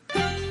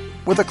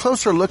with a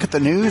closer look at the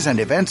news and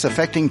events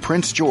affecting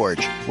Prince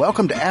George.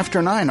 Welcome to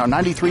After 9 on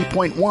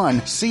 93.1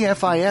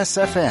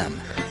 CFIS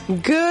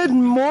FM. Good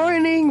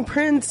morning,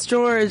 Prince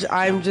George.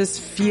 I'm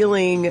just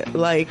feeling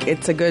like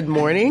it's a good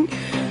morning.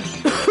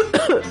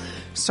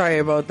 Sorry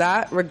about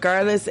that.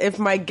 Regardless, if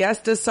my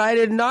guest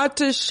decided not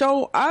to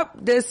show up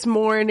this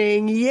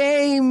morning,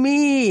 yay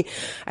me.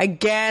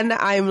 Again,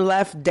 I'm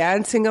left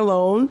dancing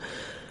alone.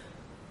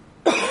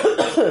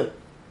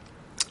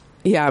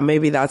 Yeah,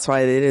 maybe that's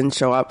why they didn't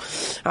show up.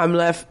 I'm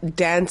left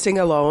dancing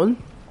alone.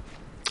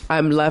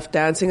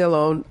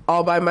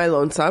 All by my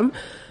lonesome.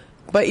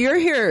 But you're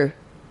here.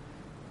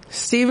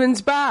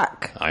 Steven's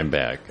back. I'm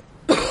back.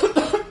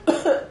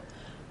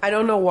 I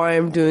don't know why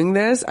I'm doing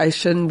this. I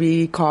shouldn't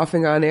be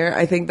coughing on air.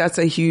 I think that's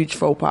a huge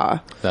faux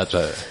pas. That's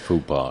a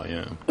faux pas,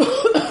 yeah.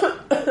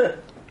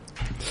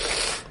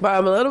 But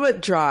I'm a little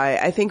bit dry.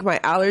 I think my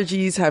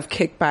allergies have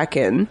kicked back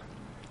in.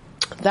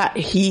 That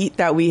heat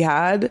that we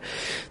had,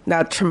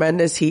 that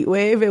tremendous heat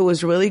wave, it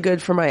was really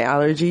good for my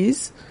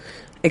allergies.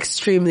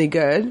 Extremely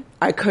good.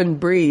 I couldn't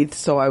breathe,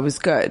 so I was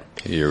good.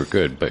 You were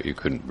good, but you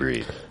couldn't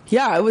breathe.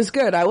 Yeah, it was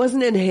good. I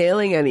wasn't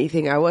inhaling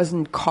anything. I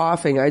wasn't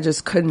coughing. I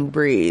just couldn't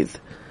breathe.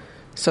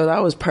 So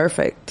that was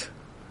perfect.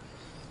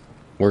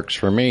 Works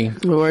for me.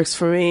 It works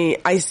for me.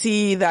 I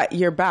see that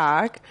you're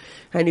back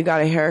and you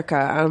got a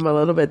haircut. I'm a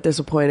little bit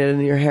disappointed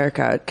in your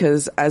haircut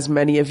because, as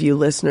many of you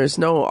listeners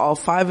know, all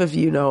 5 of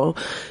you know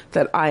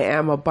that I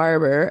am a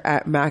barber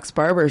at Max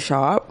Barber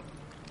Shop.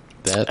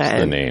 That's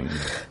the name.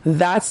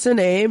 That's the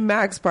name,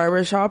 Max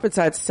Barber Shop. It's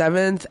at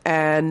 7th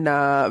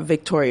and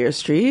Victoria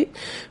Street.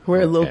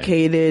 We're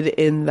located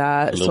in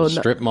that little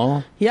strip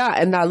mall?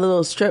 Yeah, in that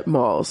little strip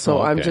mall.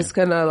 So I'm just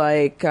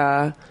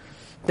gonna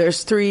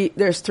there's three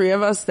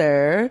of us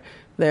there.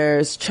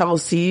 There's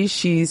Chelsea.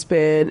 She's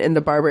been in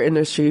the barber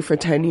industry for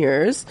 10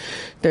 years.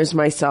 There's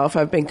myself.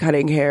 I've been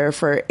cutting hair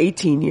for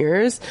 18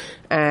 years.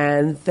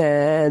 And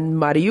then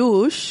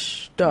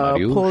Mariusz,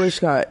 Polish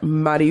guy.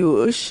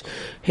 Mariusz.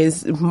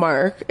 His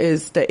Mark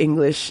is the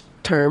English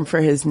term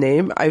for his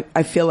name.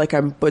 I feel like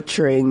I'm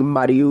butchering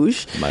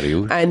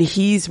Mariusz. And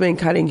he's been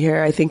cutting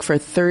hair, I think, for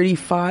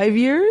 35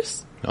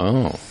 years.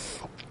 Oh.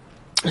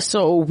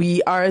 So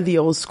we are the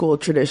old school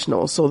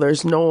traditional. So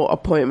there's no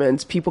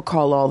appointments. People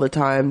call all the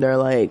time. They're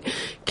like,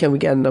 can we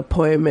get an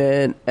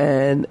appointment?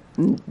 And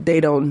they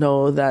don't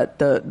know that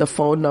the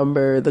phone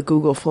number, the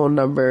Google phone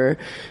number,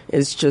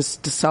 is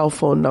just the cell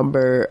phone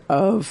number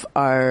of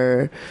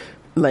our,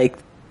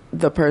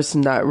 the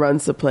person that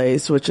runs the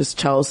place, which is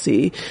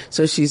Chelsea.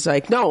 So she's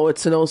like, no,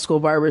 it's an old school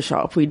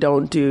barbershop. We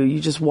don't do, you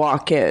just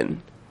walk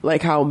in.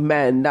 Like how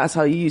that's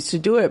how you used to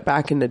do it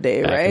back in the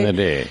day, right? Back in the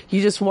day.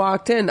 You just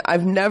walked in.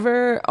 I've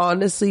never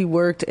honestly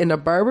worked in a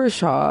barber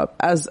shop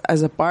as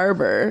a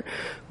barber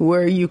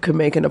where you could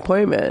make an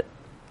appointment.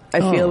 I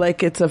feel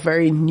like it's a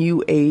very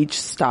new age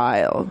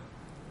style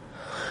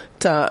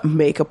to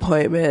make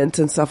appointments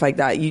and stuff like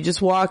that. You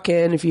just walk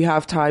in. If you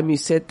have time, you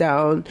sit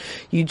down,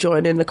 you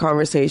join in the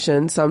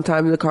conversation.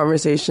 Sometimes the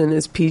conversation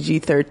is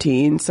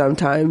PG-13.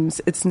 Sometimes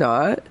it's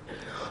not.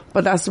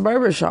 But that's the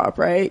barbershop,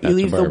 right? That's you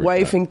leave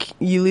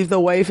the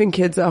wife and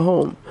kids at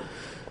home.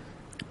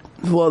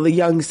 Well, the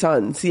young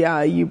sons,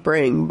 yeah, you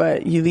bring,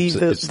 but you leave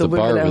the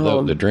women at home.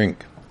 Without the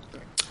drink.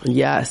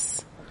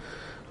 Yes,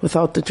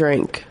 without the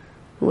drink,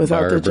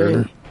 the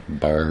drink.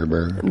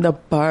 The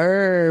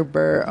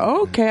barber.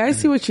 Okay, I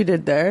see what you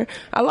did there.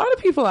 A lot of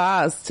people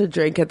ask to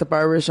drink at the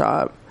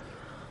barbershop.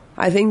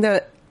 I think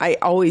that I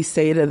always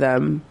say to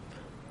them,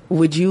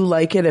 "Would you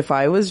like it if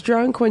I was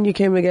drunk when you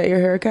came to get your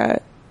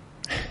haircut?"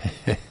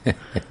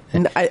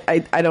 And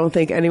I don't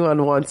think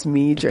anyone wants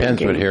me drinking.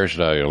 Depends what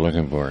hairstyle you're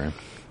looking for.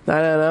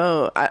 I don't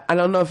know. I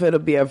don't know if it'll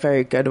be a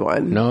very good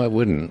one. No, it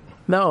wouldn't.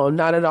 No,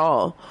 not at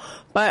all.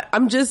 But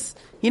I'm just,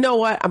 you know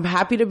what? I'm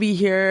happy to be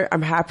here.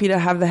 I'm happy to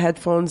have the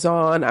headphones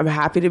on. I'm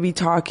happy to be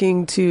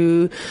talking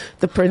to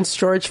the Prince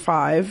George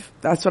 5.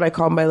 That's what I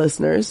call my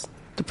listeners.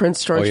 The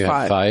Prince George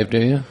 5. 5, do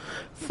you?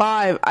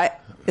 5.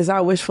 Is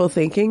that wishful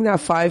thinking that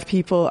 5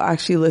 people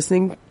actually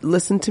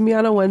listen to me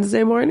on a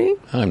Wednesday morning?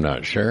 I'm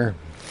not sure.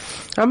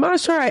 I'm not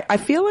sure. I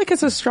feel like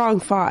it's a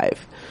strong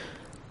 5.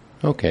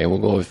 Okay, we'll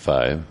go with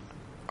 5.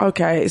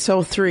 Okay,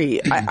 so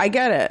 3. I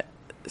get it.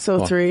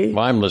 So 3.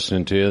 Well, I'm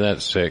listening to you.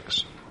 That's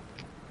 6.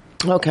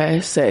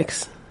 Okay,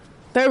 6.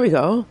 There we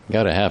go.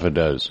 Got a half a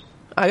dozen.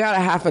 I got a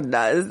half a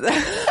dozen.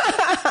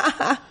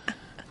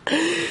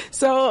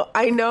 So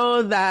I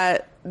know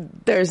that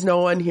there's no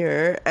one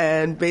here,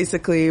 and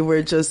basically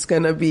we're just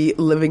gonna be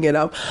living it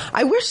up.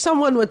 I wish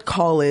someone would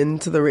call in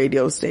to the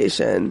radio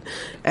station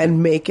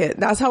and make it.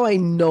 That's how I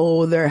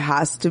know there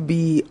has to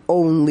be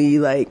only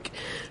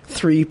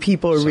 3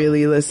 people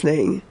really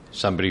listening.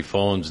 Somebody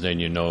phones, then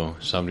you know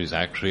somebody's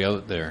actually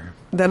out there.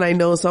 Then I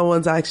know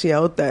someone's actually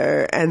out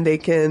there and they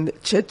can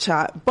chit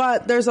chat.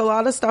 But there's a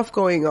lot of stuff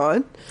going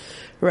on,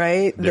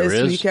 right?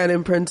 This weekend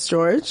in Prince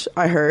George,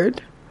 I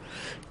heard.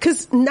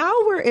 'Cause now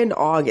we're in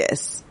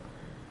August.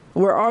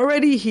 We're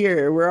already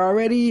here. We're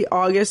already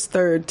August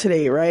 3rd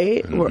today,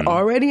 right? Mm-hmm. We're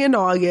already in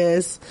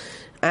August,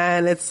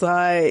 and it's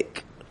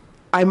like,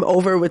 I'm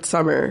over with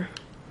summer.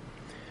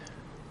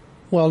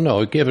 Well,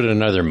 no, give it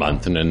another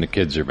month and then the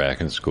kids are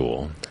back in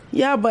school.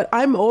 Yeah, but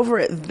I'm over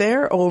it.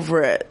 They're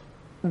over it.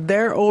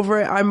 They're over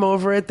it. I'm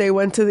over it. They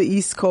went to the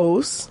East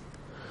Coast.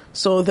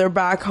 So they're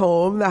back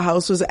home. The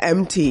house was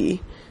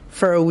empty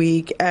for a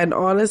week. And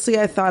honestly,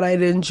 I thought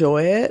I'd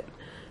enjoy it.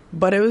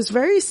 But it was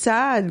very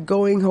sad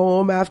going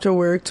home after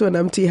work to an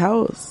empty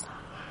house.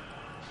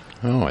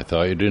 Oh, I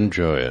thought you'd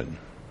enjoy it.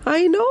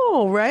 I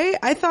know, right?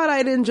 I thought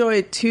I'd enjoy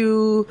it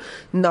too.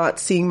 Not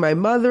seeing my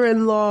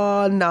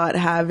mother-in-law, not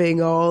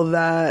having all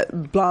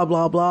that blah,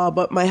 blah, blah.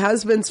 But my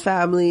husband's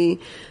family,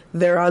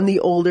 they're on the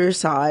older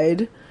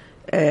side.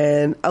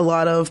 And a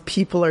lot of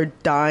people are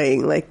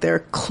dying, like they're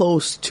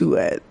close to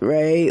it,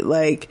 right?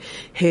 Like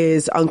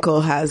his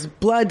uncle has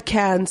blood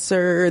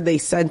cancer. They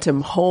sent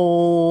him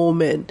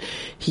home and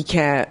he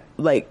can't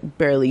like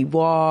barely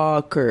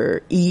walk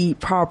or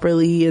eat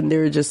properly. And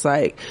they're just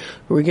like,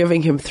 we're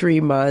giving him 3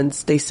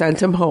 months. They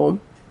sent him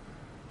home.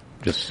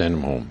 Just send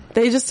him home.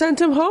 They just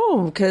sent him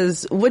home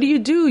because what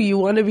do? You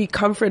want to be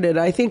comforted.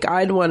 I think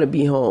I'd want to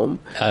be home.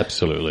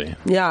 Absolutely.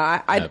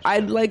 Yeah,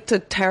 I'd like to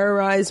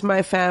terrorize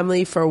my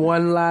family for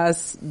one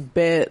last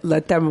bit.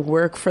 Let them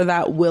work for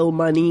that will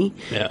money,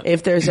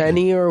 if there's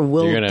any, or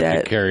will debt. You're gonna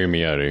have to carry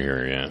me out of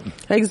here, yeah.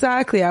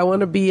 Exactly. I want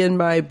to be in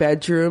my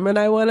bedroom, and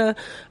I want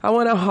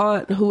to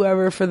haunt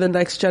whoever for the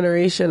next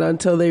generation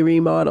until they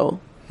remodel.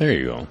 There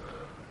you go.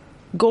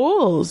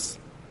 Goals.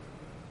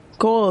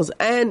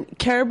 And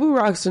Caribou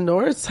Rocks the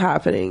North's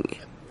happening.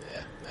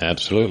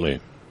 Absolutely.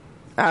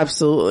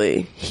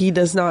 He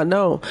does not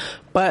know.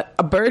 But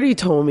a birdie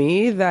told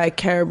me that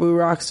Caribou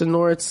Rocks the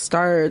North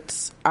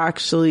starts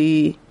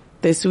actually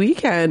this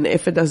weekend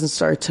if it doesn't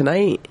start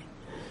tonight.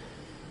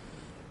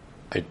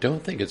 I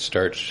don't think it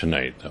starts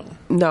tonight, though.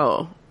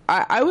 No.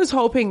 I was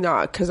hoping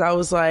not, because I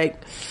was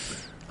like,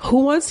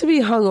 who wants to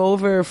be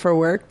hungover for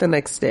work the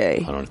next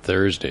day? On a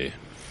Thursday.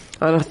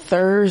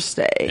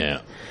 Yeah.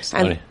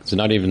 It's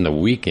not even the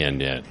weekend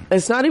yet.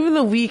 It's not even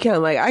the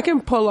weekend. Like, I can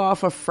pull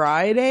off a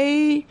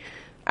Friday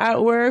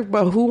at work,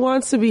 but who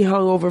wants to be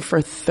hungover for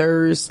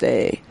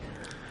Thursday?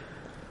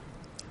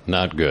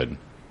 Not good.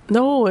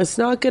 No, it's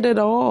not good at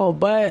all.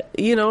 But,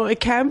 it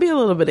can be a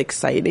little bit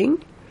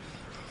exciting.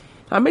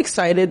 I'm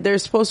excited.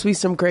 There's supposed to be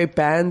some great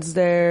bands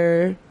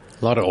there.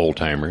 A lot of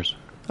old-timers.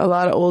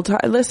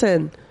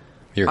 Listen.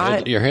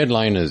 Your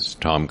headline is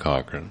Tom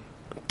Cochrane.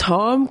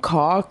 Tom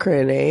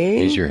Cochrane,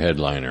 eh? He's your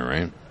headliner,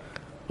 right?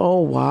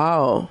 Oh,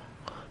 wow.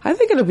 I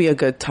think it'll be a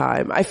good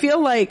time. I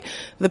feel like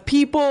the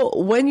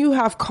people, when you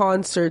have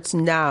concerts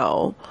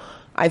now,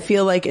 I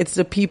feel like it's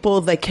the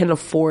people that can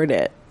afford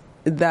it.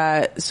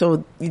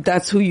 So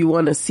that's who you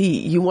want to see.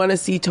 You want to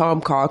see Tom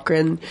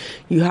Cochrane.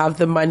 You have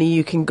the money,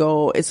 you can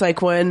go. It's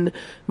like when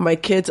my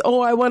kids,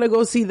 I want to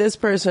go see this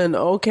person.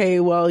 Okay,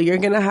 well, you're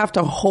going to have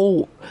to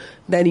hope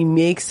that he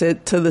makes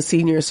it to the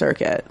senior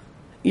circuit.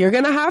 You're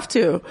going to have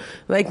to.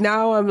 Like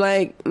now I'm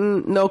like,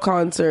 no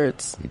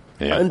concerts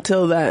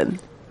until then.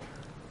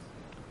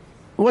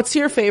 What's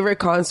your favorite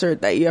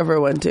concert that you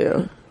ever went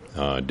to?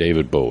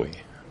 David Bowie.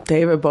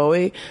 David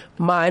Bowie?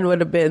 Mine would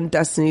have been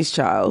Destiny's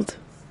Child.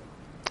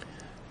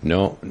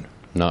 No,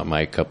 not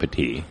my cup of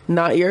tea.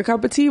 Not your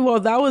cup of tea? Well,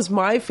 that was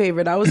my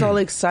favorite. I was all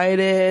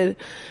excited.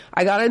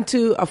 I got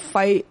into a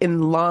fight in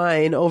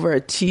line over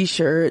a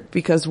t-shirt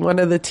because one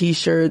of the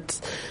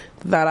t-shirts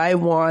that I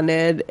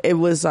wanted, it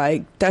was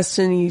like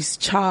Destiny's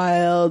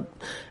Child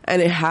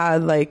and it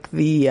had like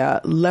the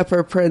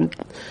leopard print,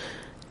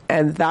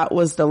 and that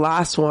was the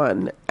last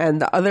one,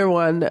 and the other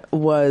one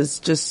was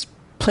just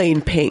plain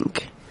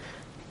pink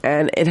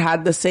and it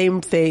had the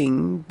same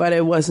thing, but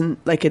it wasn't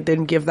like, it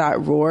didn't give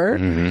that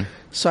roar.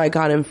 So I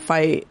got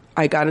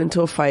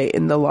into a fight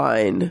in the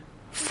line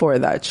for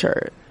that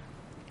shirt.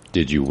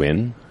 Did you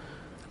win?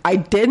 I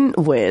didn't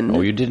win.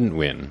 Oh, you didn't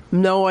win?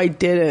 No, I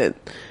didn't.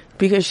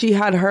 Because she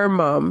had her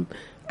mom,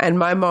 and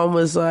my mom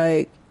was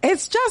like,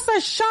 "It's just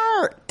a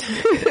shirt."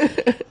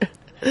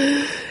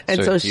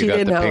 And so she didn't help me. You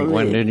got the pink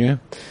one, didn't you?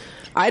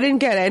 I didn't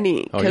get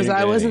any because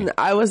I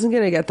wasn't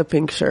going to get the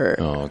pink shirt.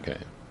 Oh, okay.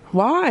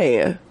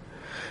 Why?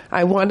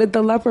 I wanted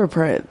the leopard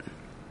print.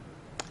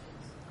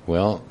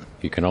 Well,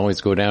 you can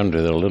always go down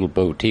to the little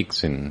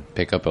boutiques and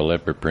pick up a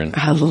leopard print.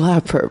 A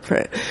leopard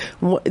print.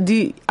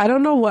 I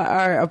don't know what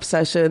our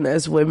obsession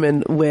as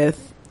women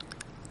with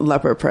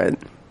leopard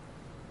print.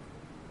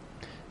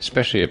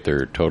 Especially if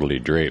they're totally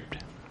draped.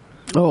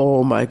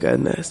 Oh my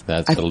goodness.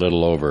 That's a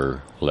little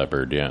over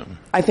leopard, yeah.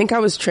 I think I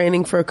was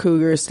training for a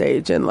cougar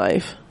stage in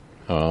life.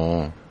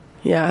 Oh.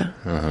 Yeah.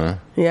 Uh-huh.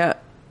 Yeah.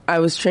 I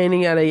was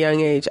training at a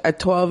young age. At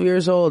 12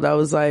 years old, I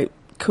was like,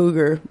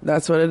 cougar,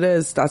 that's what it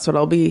is. That's what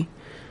I'll be.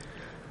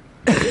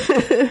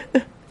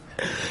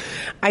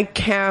 I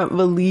can't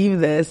believe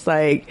this.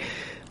 Like,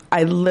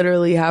 I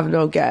literally have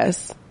no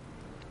guess.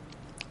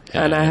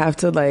 And I have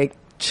to like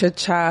chit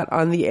chat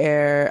on the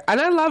air, and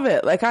I love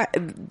it. Like,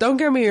 don't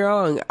get me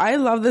wrong, I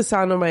love the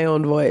sound of my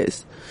own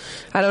voice.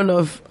 I don't know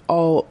if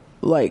all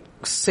like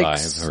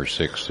 5 or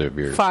 6 of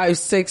your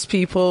 5-6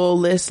 people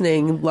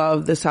listening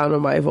love the sound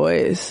of my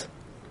voice.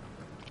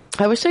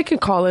 I wish they could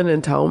call in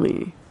and tell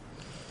me.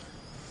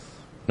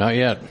 Not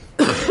yet.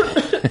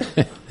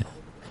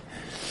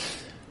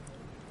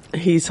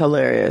 He's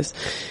hilarious.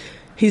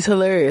 He's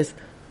hilarious.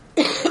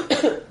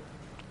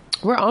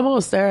 We're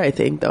almost there, I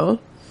think, though.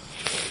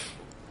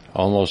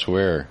 Almost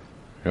where?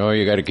 Oh,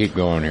 you got to keep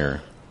going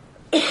here.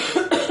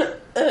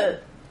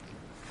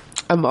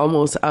 I'm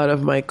almost out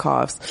of my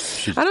coughs.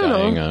 She's I don't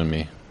dying know. on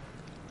me.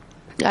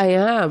 I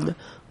am.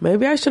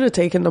 Maybe I should have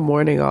taken the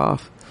morning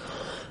off.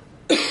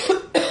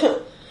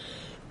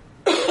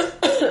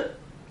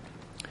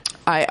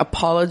 I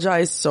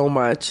apologize so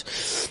much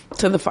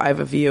to the 5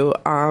 of you.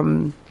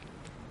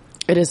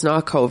 It is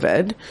not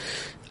COVID.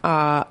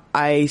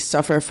 I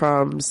suffer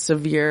from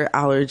severe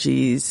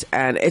allergies,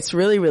 and it's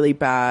really, really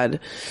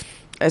bad,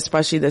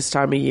 especially this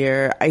time of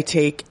year. I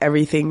take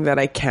everything that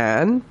I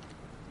can.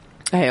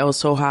 I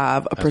also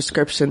have a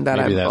prescription that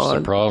I'm on. Maybe that's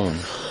the problem.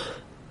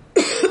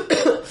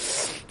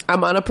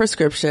 I'm on a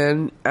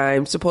prescription.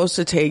 I'm supposed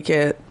to take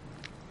it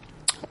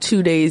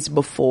 2 days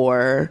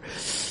before,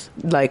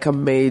 like a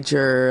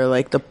major,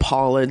 like the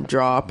pollen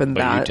drop and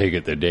but that. You take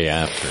it the day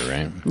after,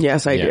 right?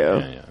 Yes, I do.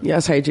 Yeah.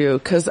 Yes, I do.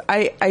 Because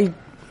I'm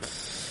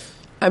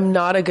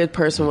not a good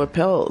person with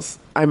pills.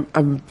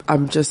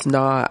 I'm just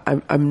not.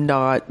 I'm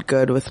not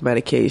good with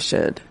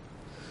medication.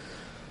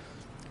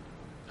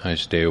 I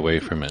stay away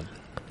from it.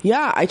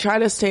 Yeah, I try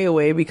to stay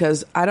away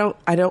because I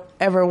don't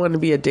ever want to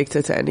be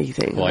addicted to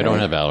anything. Well, right? I don't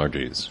have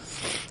allergies.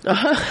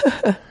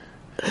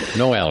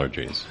 No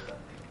allergies.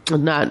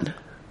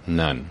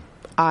 None.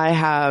 I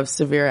have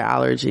severe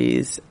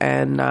allergies,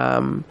 and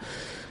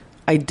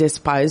I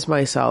despise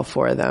myself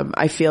for them.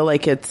 I feel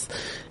like it's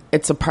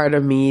a part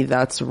of me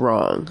that's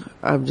wrong.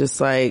 I'm just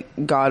like,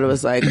 God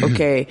was like,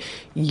 okay,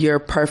 you're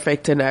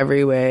perfect in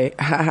every way.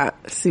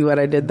 See what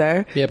I did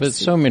there? Yeah, but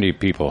so many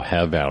people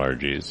have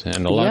allergies,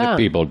 and a lot of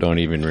people don't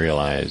even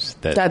realize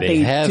that they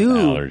have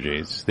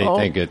allergies. They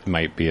think it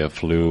might be a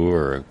flu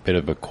or a bit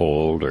of a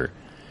cold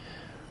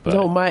but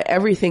no,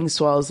 everything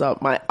swells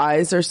up. My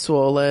eyes are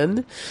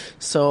swollen,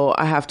 so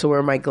I have to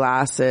wear my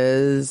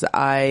glasses.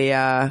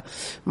 My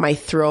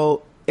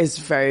throat is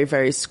very,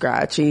 very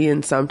scratchy,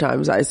 and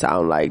sometimes I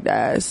sound like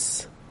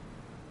this.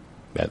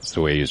 That's the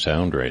way you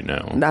sound right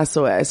now. That's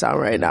the way I sound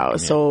right now. Yeah.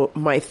 So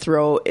my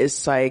throat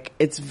is like,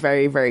 it's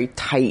very, very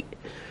tight.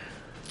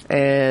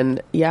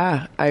 And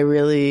yeah, I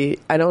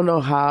don't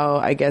know how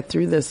I get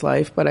through this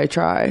life, but I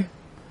try.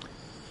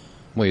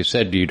 Well, you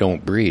said you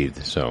don't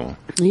breathe, so.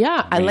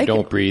 Yeah, I like it. If you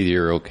don't breathe,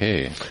 you're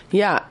okay.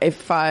 Yeah,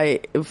 if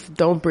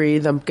don't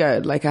breathe, I'm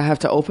good. Like, I have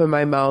to open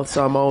my mouth,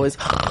 so I'm always.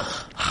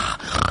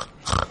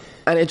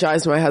 And it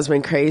drives my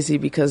husband crazy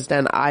because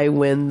then I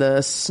win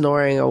the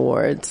snoring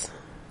awards.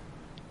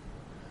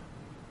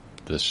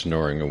 The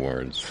snoring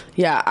awards.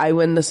 Yeah, I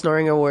win the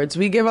snoring awards.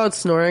 We give out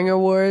snoring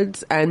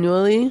awards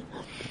annually.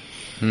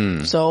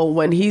 So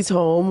when he's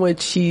home,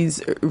 which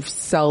he's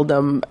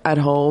seldom at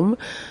home,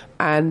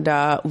 and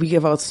we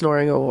give out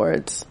snoring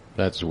awards.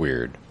 That's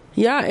weird.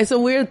 Yeah, it's a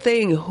weird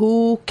thing.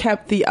 Who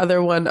kept the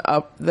other one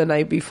up the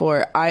night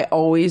before? I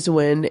always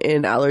win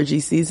in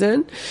allergy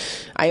season.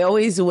 I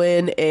always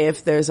win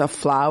if there's a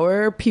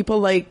flower.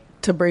 People like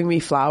to bring me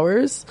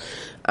flowers,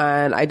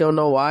 and I don't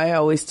know why. I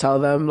always tell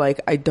them,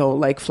 like, I don't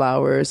like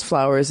flowers.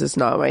 Flowers is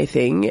not my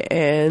thing.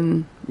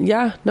 And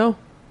yeah, no.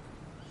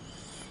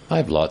 I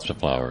have lots of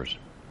flowers.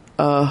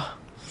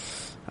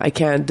 I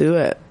can't do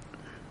it.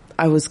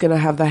 I was going to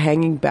have the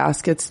hanging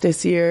baskets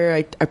this year.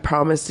 I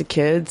promised the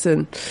kids,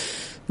 and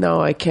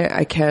no, I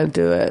can't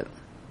do it.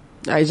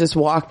 I just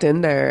walked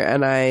in there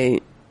and I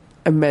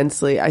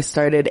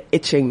started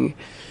itching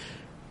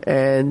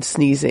and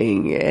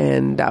sneezing,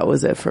 and that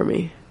was it for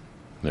me.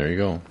 There you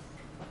go.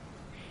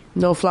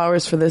 No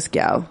flowers for this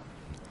gal.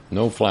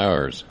 No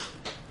flowers.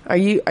 Are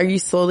you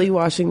slowly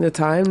watching the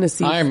time to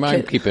see? I'm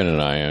keeping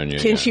an eye on you.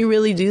 Can she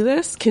really do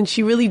this? Can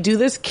she really do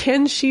this?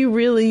 Can she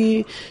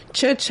really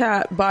chit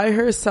chat by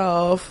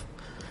herself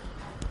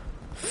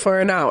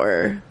for an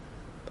hour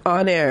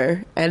on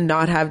air and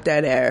not have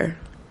dead air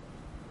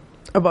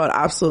about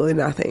absolutely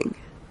nothing?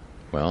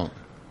 Well,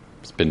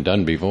 it's been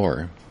done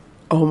before.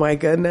 Oh my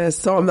goodness.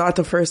 So I'm not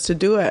the first to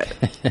do it.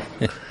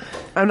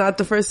 I'm not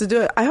the first to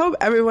do it. I hope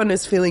everyone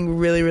is feeling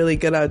really, really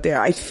good out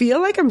there. I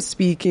feel like I'm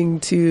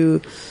speaking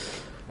to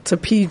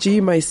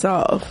PG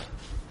myself.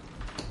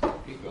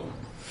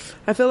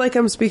 I feel like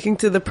I'm speaking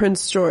to the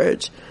Prince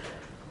George.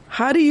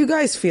 How do you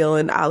guys feel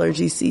in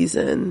allergy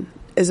season?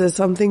 Is it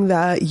something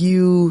that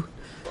you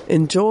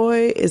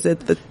enjoy? Is it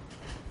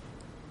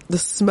the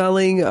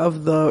smelling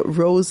of the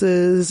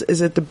roses?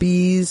 Is it the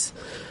bees?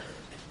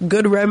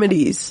 Good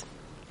remedies.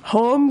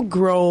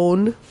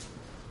 Homegrown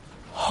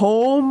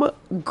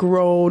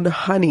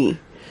honey.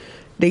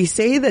 They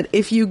say that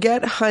if you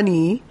get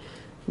honey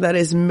that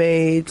is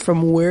made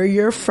from where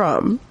you're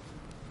from,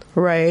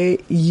 right,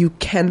 your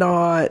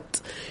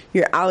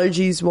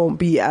allergies won't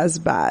be as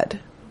bad.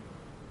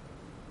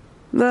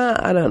 Nah,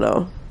 I don't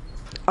know.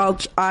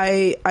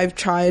 I've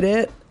tried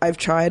it.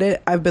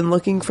 I've been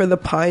looking for the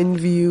Pine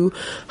View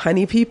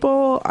honey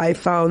people. I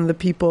found the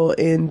people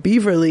in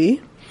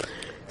Beaverly.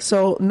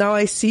 So now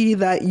I see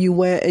that you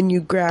went and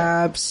you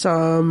grabbed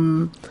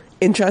some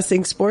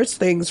interesting sports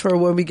things for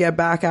when we get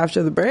back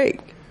after the break.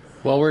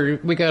 Well,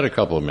 we got a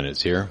couple of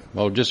minutes here.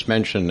 I'll just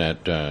mention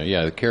that,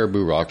 the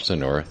Caribou Rocks the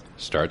North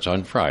starts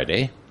on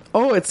Friday.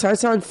 Oh, it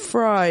starts on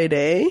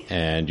Friday.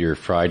 And your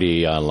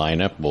Friday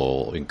lineup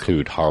will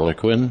include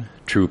Harlequin,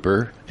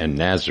 Trooper, and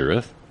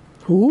Nazareth.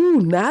 Ooh,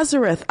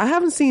 Nazareth. I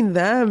haven't seen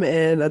them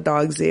in a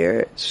dog's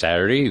ear.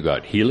 Saturday, you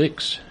got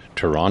Helix,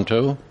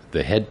 Toronto,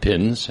 the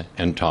Headpins,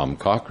 and Tom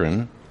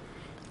Cochrane.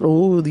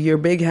 Ooh, your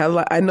big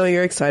headline. I know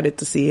you're excited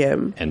to see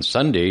him. And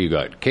Sunday, you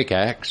got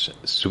Kick-Axe,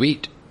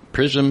 Sweet,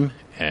 Prism,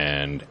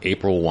 and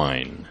April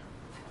Wine.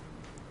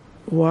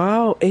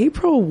 Wow,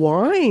 April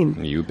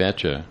Wine. You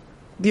betcha.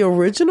 The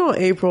original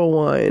April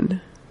Wine.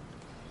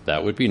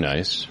 That would be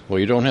nice. Well,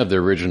 you don't have the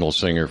original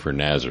singer for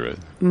Nazareth.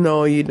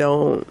 No, you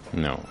don't.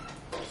 No.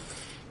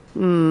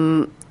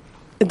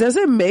 Does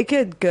it make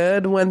it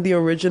good when the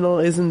original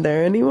isn't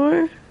there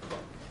anymore?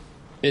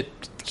 It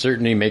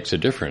certainly makes a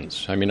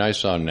difference. I mean, I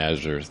saw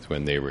Nazareth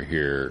when they were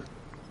here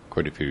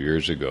quite a few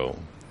years ago.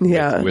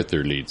 Yeah. With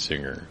their lead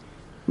singer.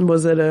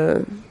 Was it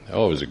a...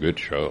 Oh, it was a good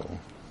show.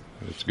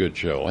 It was a good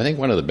show. I think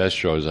one of the best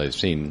shows I've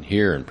seen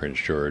here in Prince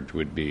George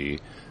would be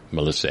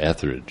Melissa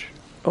Etheridge.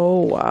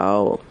 Oh,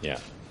 wow. Yeah.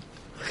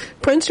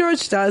 Prince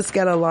George does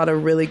get a lot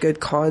of really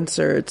good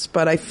concerts,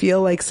 but I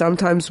feel like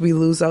sometimes we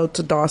lose out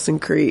to Dawson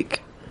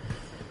Creek.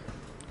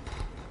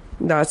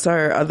 That's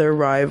our other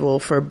rival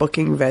for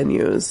booking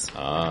venues.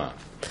 Ah.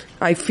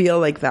 I feel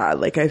like that.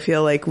 Like, I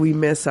feel like we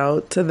miss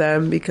out to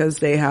them because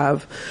they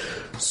have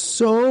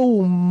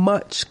so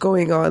much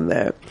going on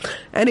there.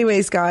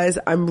 Anyways, guys,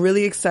 I'm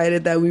really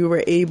excited that we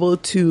were able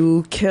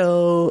to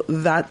kill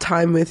that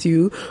time with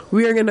you.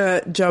 We are going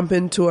to jump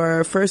into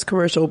our first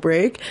commercial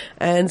break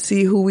and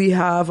see who we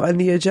have on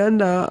the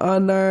agenda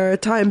on our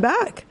time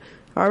back.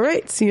 All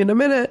right, see you in a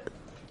minute.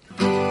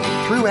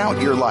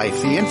 Throughout your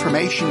life, the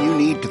information you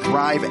need to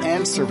thrive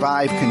and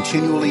survive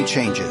continually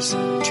changes.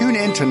 Tune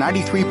in to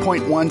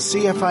 93.1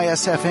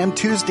 CFIS FM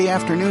Tuesday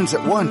afternoons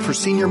at 1 for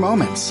Senior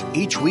Moments.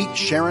 Each week,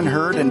 Sharon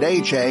Hurd and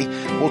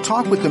AJ will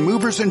talk with the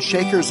movers and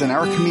shakers in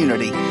our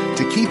community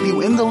to keep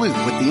you in the loop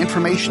with the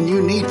information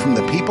you need from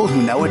the people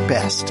who know it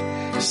best.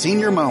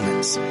 Senior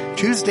Moments,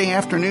 Tuesday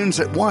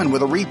afternoons at 1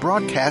 with a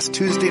rebroadcast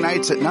Tuesday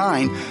nights at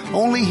 9,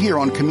 only here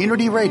on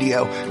Community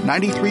Radio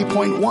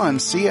 93.1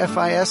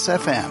 CFIS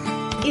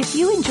FM. If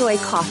you enjoy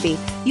coffee,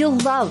 you'll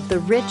love the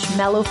rich,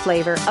 mellow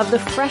flavor of the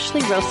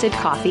freshly roasted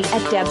coffee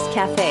at Deb's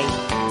Cafe.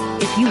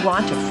 If you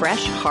want a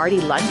fresh,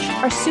 hearty lunch,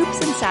 our soups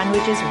and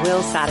sandwiches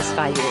will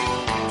satisfy you.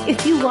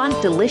 If you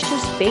want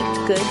delicious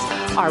baked goods,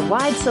 our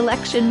wide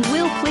selection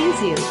will please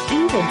you,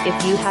 even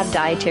if you have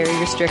dietary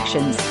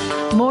restrictions.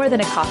 More than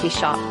a coffee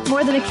shop,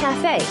 more than a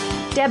cafe.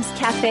 Deb's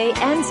Cafe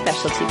and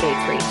Specialty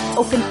Bakery.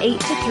 Open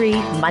 8 to 3,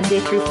 Monday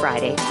through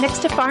Friday, next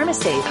to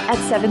Pharmasave at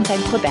 7th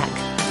and Quebec.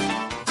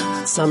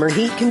 Summer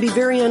heat can be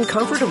very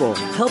uncomfortable.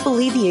 Help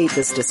alleviate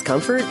this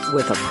discomfort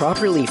with a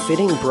properly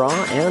fitting bra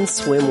and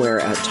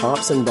swimwear at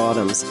Tops and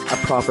Bottoms. A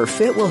proper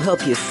fit will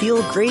help you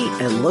feel great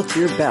and look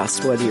your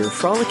best, whether you're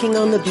frolicking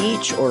on the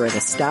beach or at a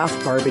staff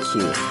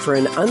barbecue. For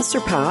an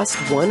unsurpassed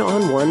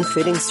one-on-one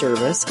fitting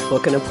service,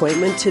 book an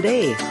appointment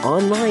today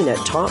online at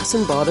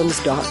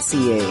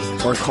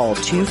topsandbottoms.ca or call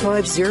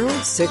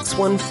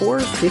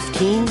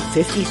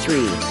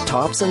 250-614-1553.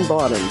 Tops and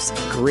Bottoms.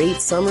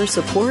 Great summer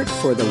support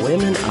for the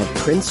women of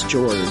Prince George.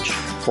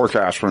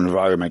 Forecast from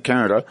Environment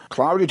Canada.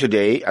 Cloudy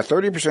today, a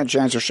 30%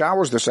 chance of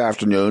showers this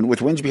afternoon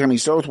with winds becoming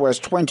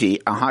southwest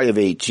 20, a high of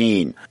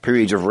 18.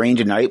 Periods of rain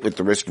tonight with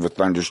the risk of a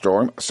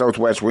thunderstorm.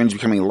 Southwest winds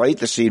becoming light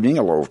this evening,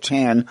 a low of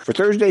 10. For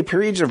Thursday,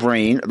 periods of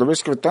rain, the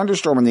risk of a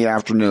thunderstorm in the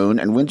afternoon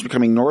and winds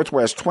becoming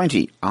northwest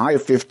 20, a high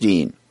of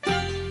 15.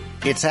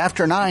 It's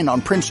after 9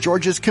 on Prince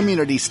George's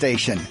Community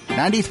Station,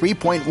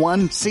 93.1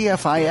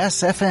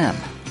 CFIS FM.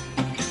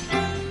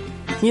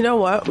 You know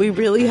what? We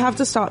really have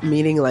to stop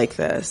meeting like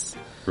this.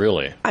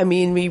 Really? I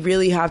mean, we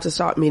really have to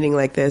stop meeting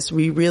like this.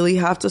 We really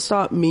have to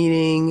stop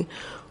meeting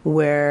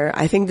where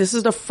I think this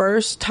is the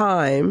first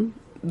time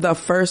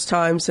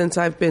since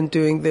I've been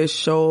doing this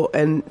show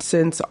and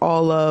since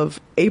all of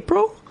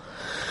April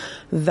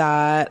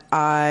that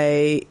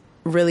I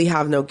really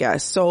have no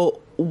guests.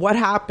 So what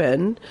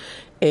happened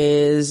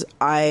is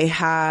I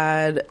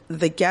had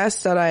the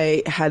guest that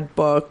I had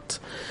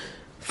booked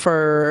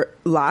for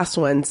last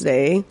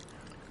Wednesday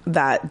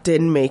that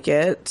didn't make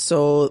it.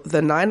 So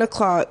the 9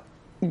 o'clock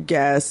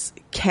guest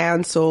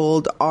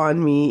canceled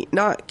on me.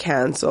 Not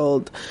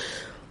canceled.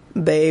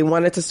 They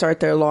wanted to start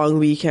their long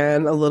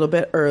weekend a little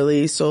bit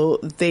early. So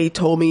they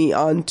told me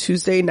on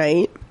Tuesday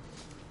night,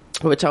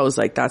 which I was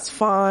like, that's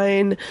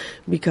fine,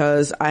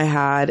 because I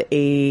had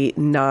a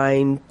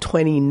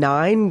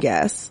 9:29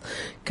 guest,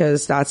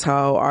 because that's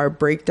how our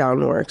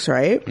breakdown works,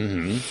 right?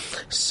 Mm-hmm.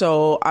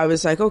 So I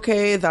was like,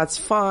 okay, that's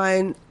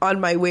fine. On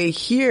my way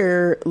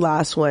here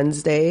last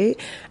Wednesday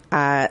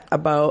at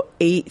about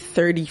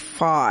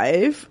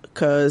 8:35,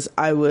 because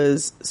I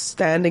was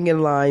standing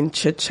in line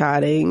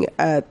chit-chatting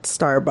at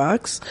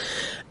Starbucks,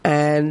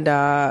 and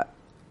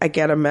I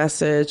get a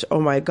message,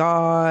 oh my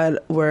God,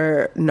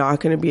 we're not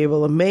going to be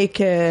able to make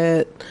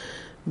it.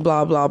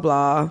 blah, blah,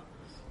 blah.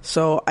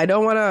 So I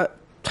don't want to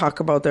talk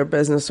about their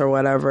business or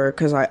whatever,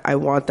 because I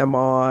want them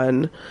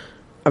on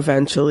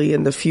eventually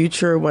in the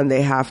future when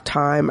they have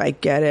time. I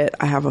get it.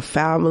 I have a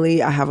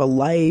family. I have a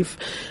life.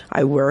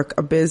 I work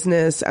a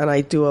business, and I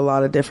do a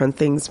lot of different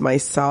things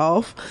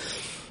myself.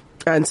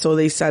 And so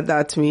they said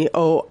that to me,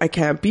 oh, I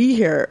can't be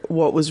here.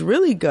 What was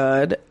really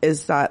good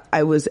is that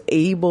I was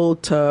able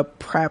to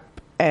prep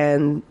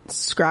and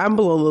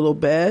scramble a little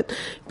bit,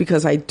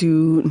 because I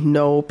do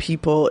know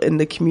people in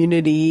the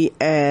community,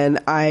 and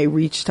I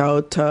reached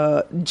out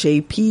to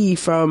JP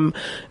from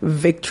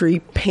Victory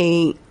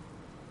Paint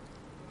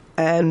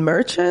and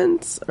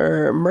Merchants,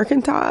 or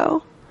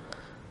Mercantile,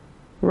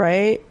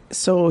 right?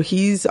 So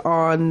he's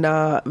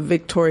on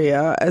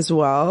Victoria as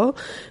well.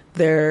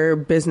 Their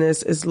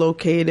business is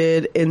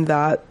located in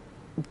that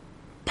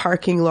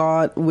parking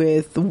lot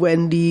with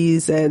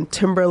Wendy's and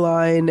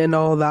Timberline and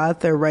all that.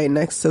 They're right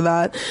next to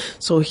that.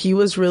 So he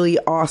was really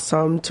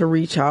awesome to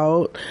reach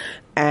out.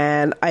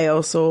 And I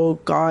also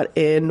got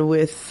in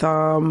with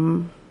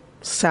Salmon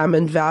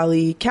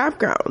Valley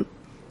Campground.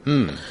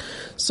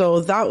 So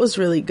that was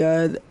really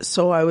good.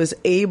 So I was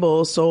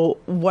able, so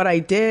what I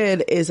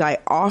did is I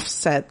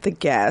offset the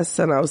guests,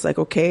 and I was like,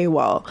 okay,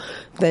 well,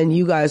 then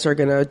you guys are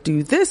going to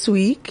do this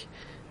week,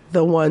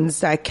 the ones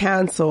that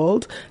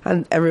canceled.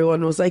 And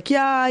everyone was like,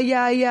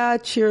 yeah,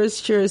 cheers,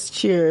 cheers,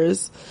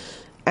 cheers.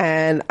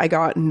 And I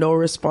got no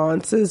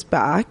responses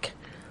back.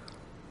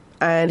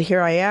 And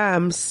here I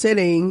am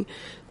sitting,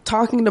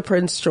 talking to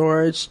Prince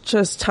George,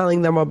 just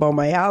telling them about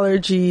my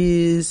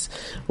allergies,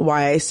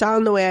 why I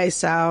sound the way I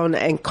sound,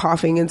 and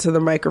coughing into the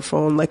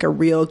microphone like a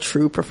real,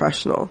 true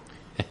professional.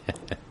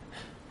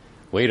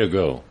 Way to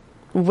go.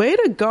 Way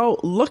to go.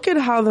 Look at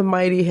how the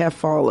mighty have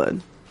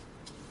fallen.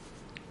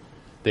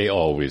 They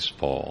always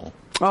fall.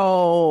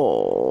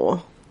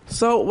 Oh.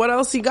 So what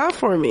else you got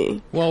for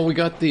me? Well, we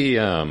got the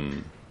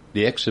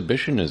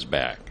exhibition is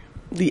back.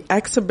 The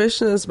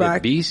exhibition is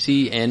back. The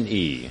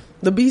BCNE.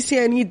 The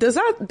BCNE,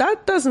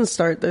 that doesn't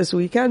start this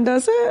weekend,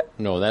 does it?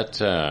 No, that's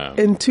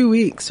in 2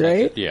 weeks,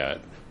 right? Yeah.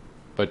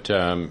 But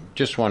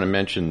just want to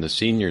mention the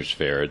Seniors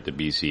Fair at the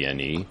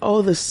BCNE.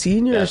 Oh, the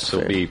Seniors Fair.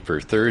 That will be for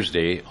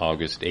Thursday,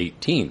 August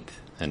 18th,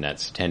 and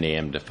that's 10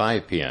 a.m. to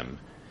 5 p.m.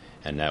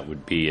 And that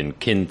would be in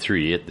Kin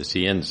 3 at the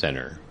CN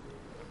Center.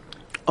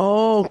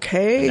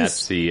 Okay. And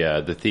that's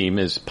the theme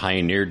is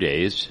Pioneer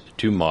Days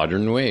to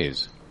Modern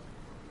Ways.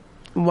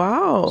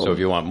 Wow. So if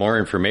you want more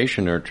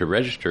information or to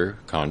register,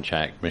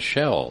 contact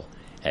Michelle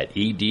at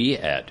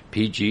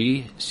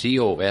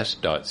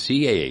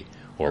ed@pgcos.ca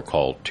or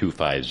call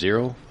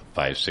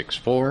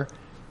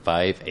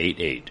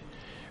 250-564-588.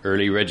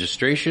 Early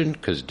registration,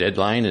 because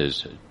deadline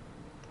is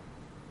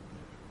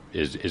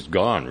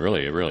gone,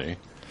 really.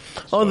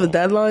 Oh, the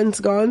deadline's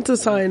gone to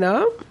sign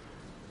up?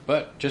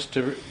 But just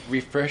to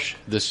refresh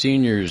the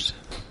seniors'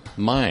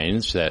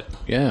 minds that,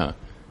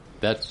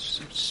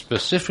 that's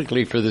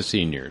specifically for the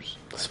seniors.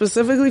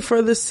 Specifically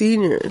for the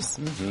seniors.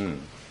 Mm-hmm.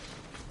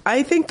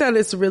 I think that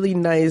it's really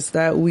nice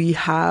that we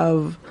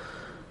have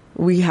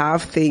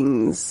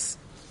things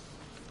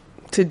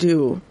to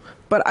do.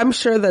 But I'm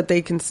sure that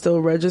they can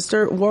still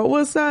register. What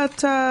was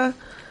that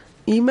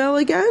email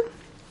again?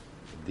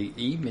 The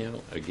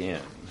email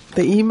again.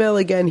 The email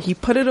again. He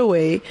put it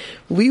away.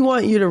 We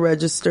want you to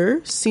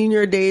register.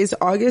 Senior Days,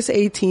 August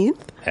 18th.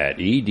 At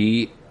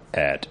ed@pgcos.ca.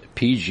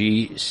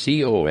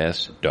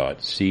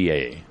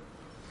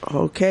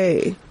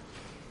 Okay.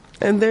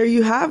 And there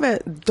you have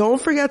it.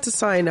 Don't forget to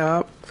sign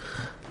up.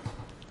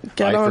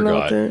 Get on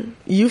out there.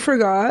 You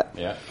forgot?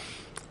 Yeah.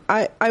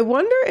 I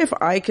wonder if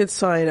I could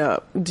sign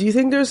up. Do you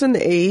think there's an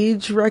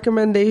age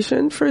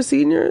recommendation for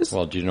seniors?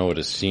 Well, do you know what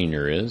a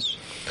senior is?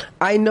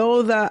 I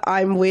know that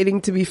I'm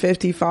waiting to be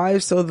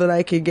 55 so that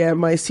I could get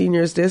my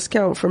seniors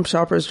discount from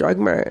Shoppers Drug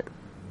Mart.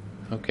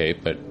 Okay,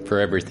 but for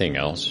everything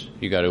else,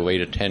 you got to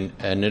wait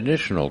an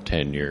additional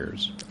 10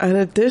 years. An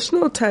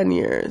additional 10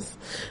 years.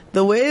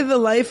 The way the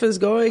life is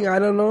going, I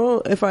don't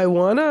know if I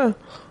wanna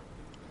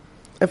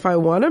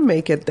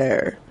make it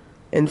there.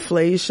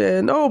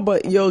 Inflation. Oh,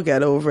 but you'll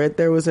get over it.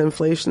 There was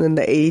inflation in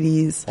the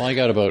 80s. Well, I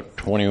got about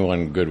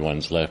 21 good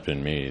ones left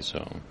in me,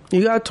 so.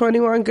 You got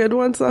 21 good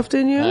ones left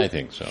in you? I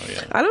think so,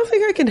 yeah. I don't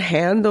think I can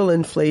handle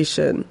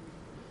inflation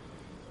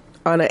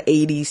on an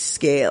 80s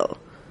scale.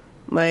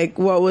 Like,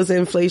 what was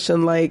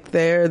inflation like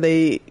there?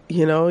 You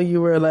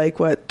were like,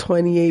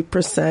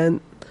 28%?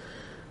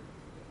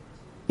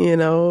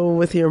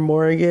 With your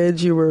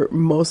mortgage, you were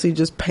mostly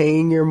just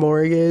paying your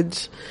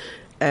mortgage,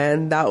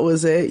 and that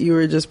was it. You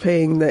were just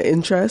paying the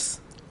interest.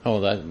 Oh,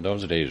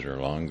 those days are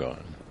long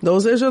gone.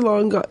 Those days are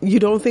long gone. You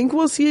don't think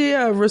we'll see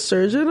a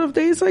resurgence of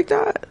days like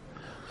that?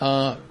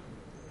 The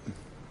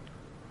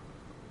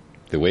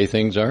way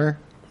things are?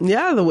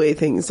 Yeah, the way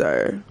things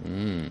are.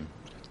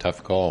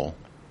 Tough call.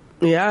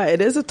 Yeah,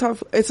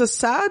 it's a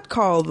sad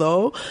call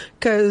though,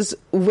 because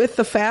with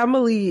the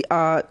family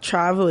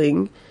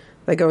traveling,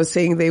 like I was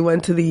saying, they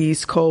went to the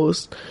East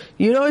Coast.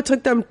 It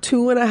took them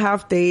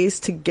 2.5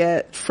 days to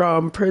get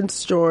from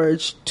Prince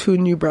George to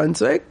New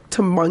Brunswick,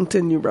 to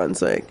Moncton, New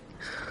Brunswick.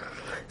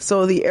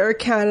 So the Air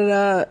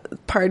Canada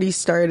party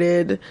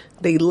started.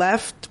 They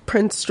left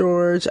Prince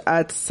George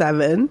at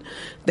 7.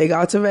 They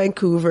got to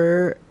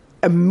Vancouver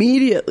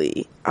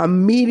immediately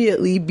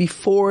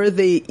before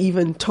they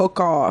even took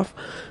off.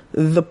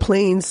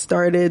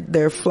 The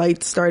their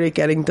flight started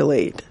getting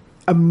delayed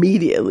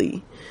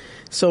immediately.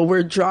 So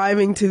we're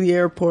driving to the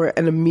airport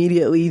and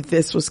immediately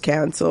this was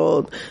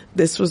canceled.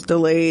 This was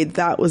delayed.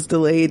 That was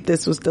delayed.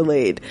 This was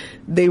delayed.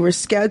 They were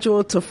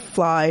scheduled to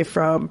fly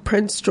from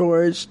Prince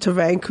George to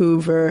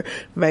Vancouver,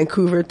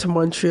 Vancouver to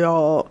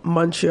Montreal,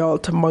 Montreal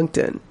to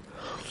Moncton.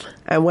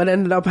 And what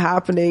ended up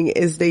happening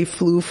is they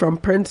flew from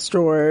Prince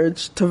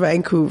George to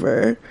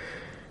Vancouver.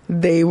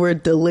 They were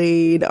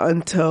delayed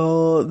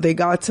until they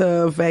got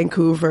to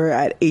Vancouver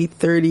at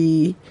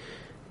 8:30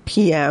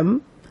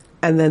 p.m.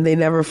 And then they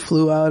never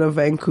flew out of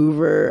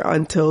Vancouver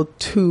until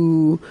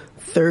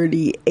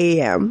 2:30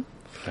 a.m.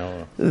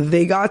 Oh.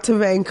 They got to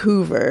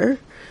Vancouver.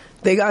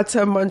 They got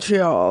to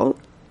Montreal.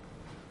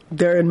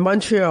 They're in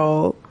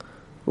Montreal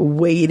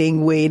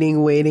waiting,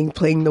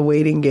 playing the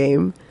waiting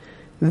game.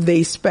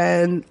 They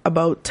spent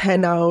about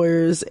 10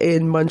 hours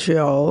in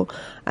Montreal.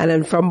 And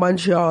then from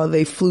Montreal,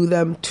 they flew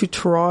them to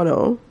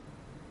Toronto.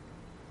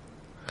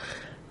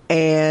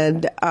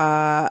 And,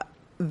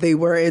 they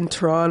were in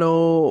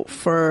Toronto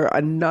for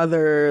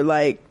another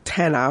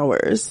 10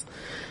 hours.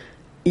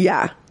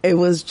 Yeah, it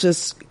was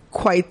just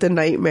quite the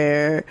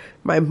nightmare.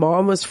 My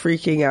mom was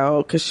freaking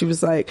out because she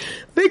was like,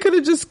 they could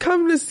have just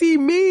come to see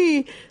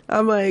me.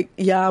 I'm like,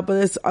 yeah, but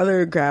it's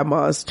other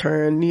grandma's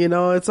turn,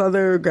 it's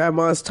other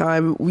grandma's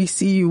time. We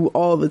see you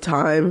all the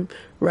time,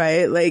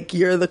 right?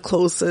 You're the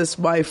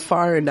closest by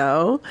far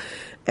now.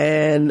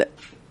 And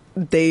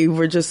they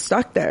were just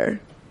stuck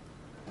there.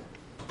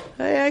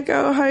 Hey,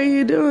 Echo, how are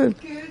you doing?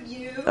 Good,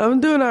 you? I'm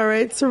doing all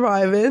right,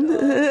 surviving.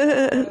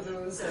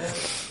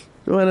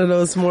 One of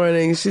those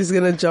mornings. She's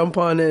going to jump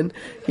on in.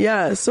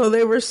 Yeah, so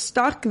they were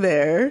stuck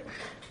there.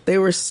 They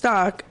were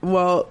stuck.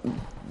 Well,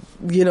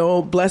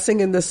 blessing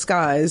in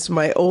disguise,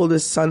 my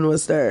oldest son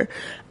was there.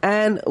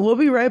 And we'll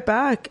be right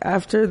back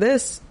after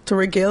this to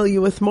regale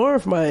you with more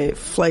of my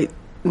flight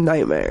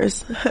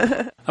nightmares.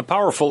 A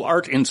powerful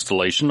art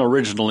installation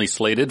originally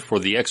slated for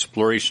the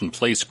Exploration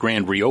Place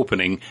grand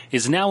reopening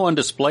is now on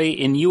display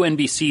in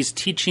UNBC's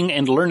Teaching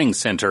and Learning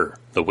Center.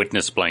 The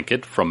witness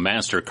blanket from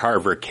master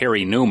carver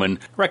Carrie Newman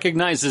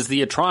recognizes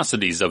the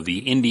atrocities of the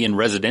Indian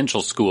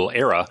residential school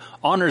era,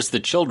 honors the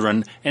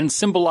children, and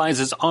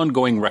symbolizes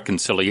ongoing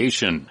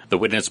reconciliation. The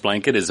witness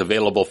blanket is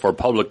available for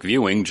public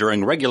viewing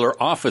during regular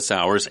office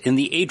hours in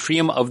the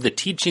atrium of the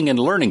Teaching and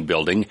Learning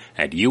Building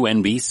at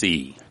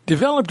UNBC.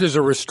 Developed as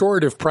a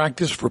restorative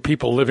practice for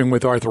people living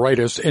with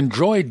arthritis,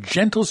 enjoy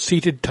Gentle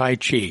Seated Tai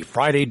Chi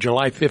Friday,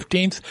 July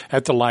 15th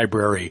at the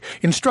library.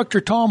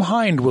 Instructor Tom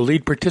Hind will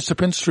lead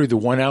participants through the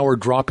 1-hour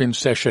drop-in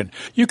session.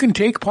 You can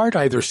take part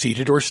either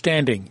seated or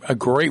standing. A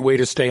great way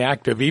to stay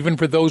active, even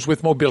for those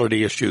with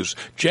mobility issues.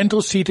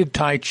 Gentle Seated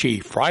Tai Chi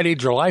Friday,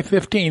 July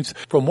 15th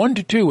from 1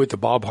 to 2 at the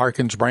Bob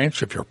Harkins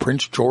branch of your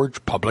Prince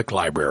George Public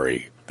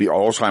Library. The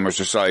Alzheimer's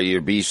Society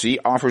of BC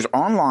offers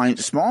online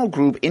small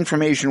group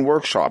information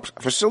workshops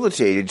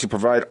facilitated to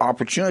provide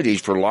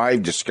opportunities for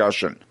live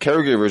discussion.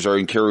 Caregivers are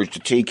encouraged to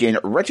take in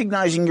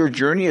Recognizing Your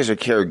Journey as a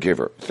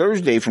Caregiver,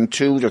 Thursday from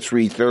 2 to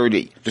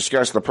 3:30.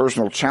 Discuss the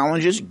personal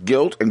challenges,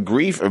 guilt, and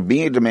grief of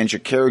being a dementia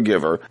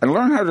caregiver, and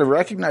learn how to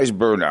recognize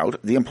burnout,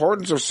 the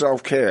importance of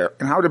self-care,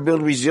 and how to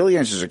build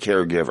resilience as a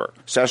caregiver.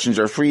 Sessions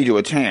are free to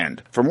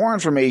attend. For more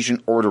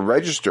information or to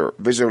register,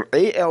 visit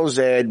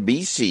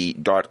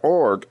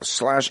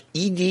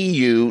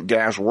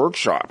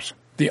alzbc.org/edu-workshops.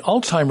 The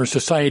Alzheimer's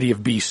Society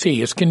of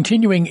BC is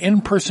continuing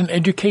in-person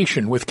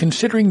education with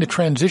Considering the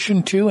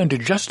Transition to and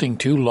Adjusting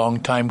to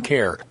Long-Time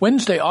Care,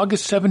 Wednesday,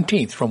 August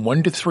 17th from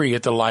 1 to 3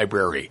 at the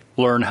library.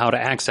 Learn how to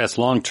access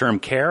long-term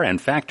care and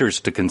factors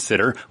to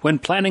consider when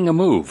planning a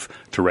move.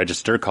 To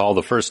register, call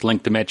the First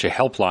Link Dementia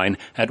Helpline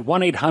at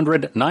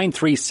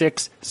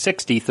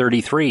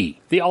 1-800-936-6033.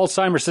 The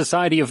Alzheimer's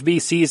Society of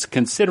BC's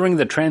Considering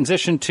the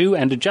Transition to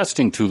and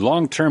Adjusting to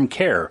Long-Term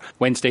Care,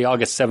 Wednesday,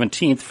 August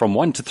 17th from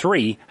 1 to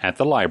 3 at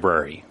the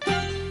library.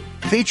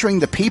 Featuring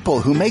the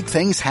people who make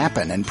things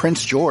happen in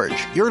Prince George,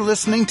 you're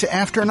listening to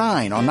After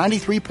 9 on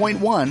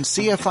 93.1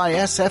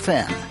 CFIS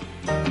FM.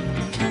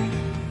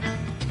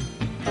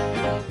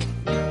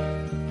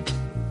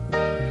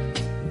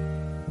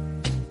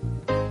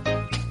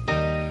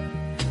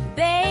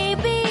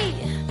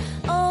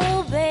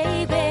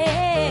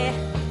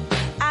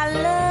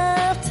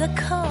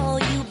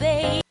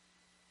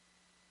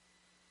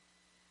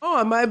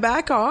 Am I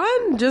back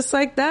on? Just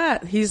like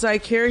that. He's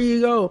like, here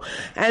you go.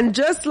 And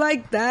just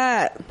like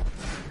that,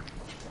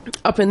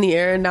 up in the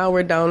air, now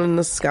we're down in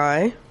the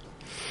sky.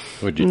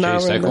 Would you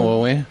chase Echo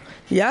away?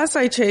 Yes,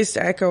 I chased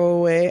Echo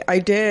away. I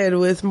did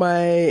with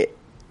my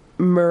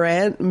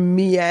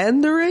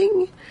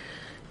meandering.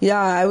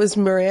 Yeah, I was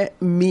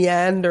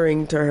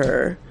meandering to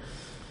her.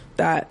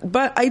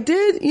 But I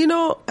did,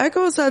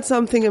 Echo said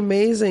something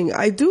amazing.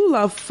 I do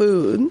love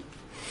food.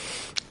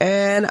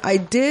 And I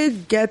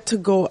did get to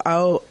go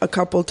out a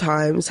couple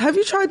times. Have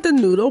you tried the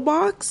noodle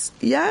box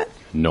yet?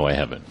 No, I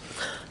haven't.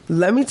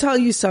 Let me tell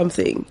you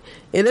something.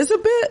 It is a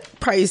bit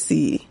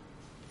pricey.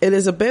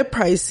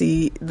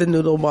 The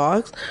noodle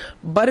box,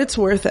 but it's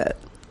worth it.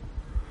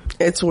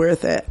 It's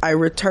worth it. I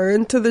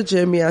returned to the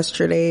gym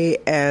yesterday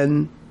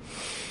and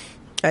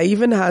I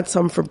even had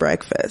some for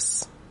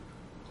breakfast.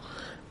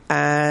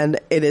 And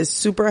it is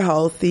super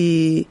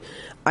healthy.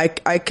 I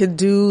could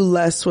do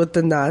less with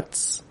the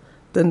nuts.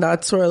 The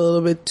nuts were a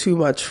little bit too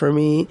much for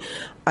me.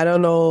 I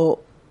don't know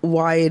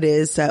why it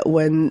is that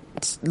when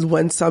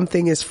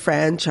something is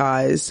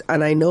franchised,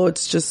 and I know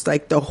it's just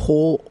like the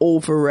whole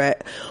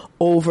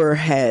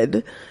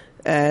overhead,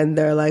 and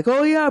they're like,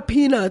 oh yeah,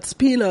 peanuts,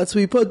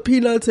 we put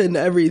peanuts in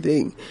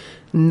everything.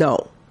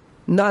 No,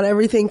 not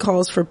everything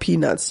calls for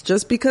peanuts.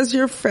 Just because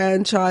you're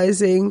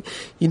franchising,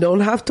 you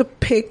don't have to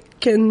pick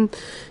the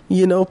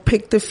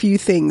few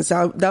things.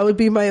 That would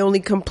be my only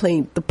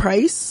complaint. The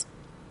price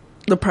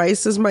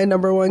is my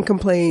number one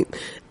complaint,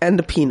 and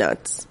the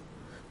peanuts.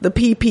 The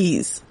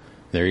PPs.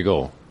 There you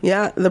go.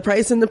 Yeah, the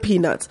price and the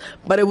peanuts.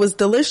 But it was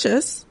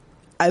delicious.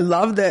 I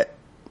loved it.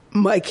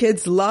 My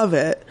kids love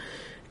it.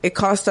 It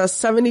cost us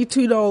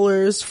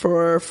 $72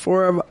 for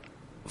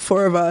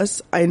four of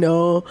us. I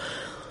know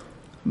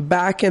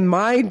back in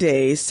my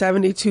day,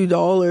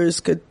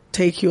 $72 could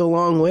take you a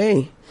long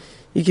way.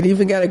 You could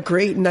even get a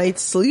great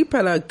night's sleep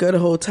at a good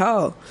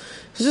hotel.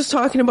 I was just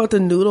talking about the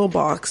noodle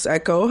box,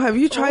 Echo. Have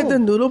you tried the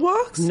noodle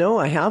box? No,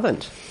 I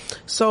haven't.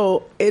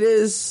 So it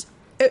is...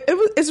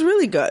 It's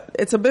really good.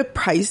 It's a bit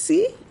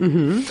pricey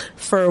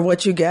for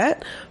what you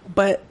get,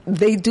 but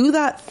they do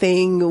that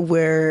thing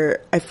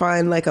where I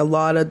find like a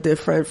lot of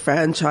different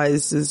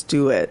franchises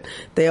do it.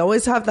 They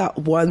always have that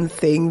one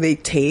thing they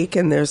take,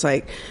 and there's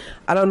like,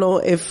 I don't know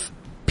if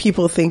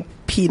people think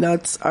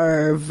peanuts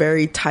are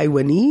very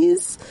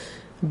Taiwanese,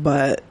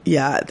 but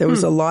yeah, there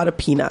was a lot of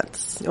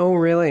peanuts. Oh,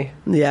 really?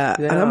 Yeah.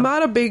 And I'm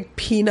not a big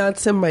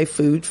peanuts in my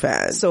food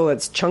fan. So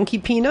it's chunky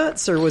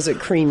peanuts, or was it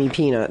creamy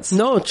peanuts?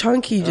 No,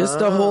 chunky,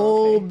 just a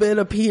whole bit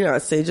of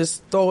peanuts. They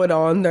just throw it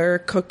on there,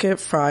 cook it,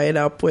 fry it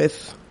up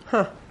with...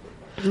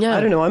 Yeah.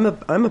 I don't know.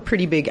 I'm a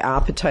pretty big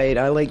appetite.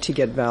 I like to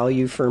get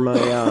value for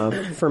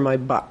my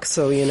buck.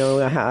 So,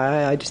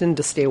 I tend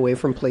to stay away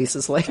from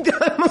places like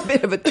that. I'm a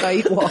bit of a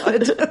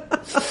tightwad.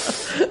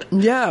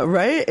 Yeah,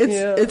 right?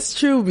 It's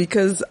true,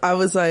 because I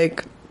was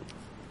like,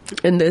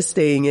 in this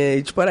day and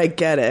age, but I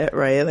get it,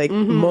 right? Like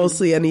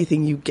mostly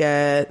anything you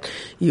get,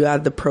 you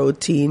add the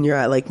protein, you're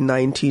at like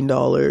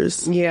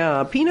 $19.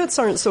 Yeah, peanuts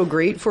aren't so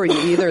great for you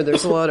either.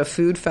 There's a lot of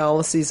food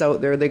fallacies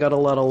out there. They got a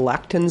lot of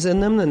lectins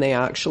in them, and they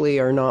actually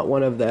are not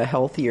one of the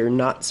healthier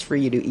nuts for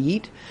you to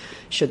eat.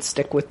 Should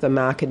stick with the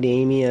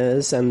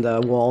macadamias and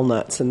the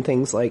walnuts and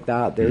things like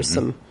that. There's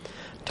some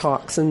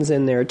toxins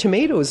in there.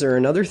 Tomatoes are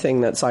another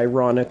thing that's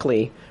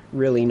ironically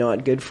really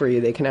not good for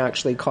you. They can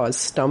actually cause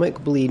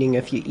stomach bleeding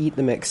if you eat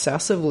them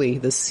excessively,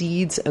 the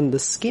seeds and the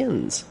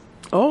skins.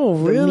 Oh,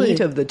 really? The meat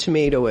of the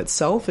tomato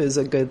itself is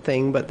a good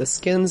thing, but the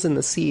skins and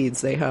the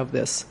seeds, they have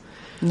this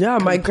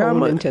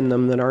component in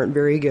them that aren't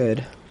very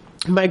good.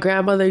 My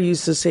grandmother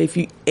used to say if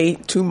you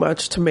ate too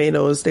much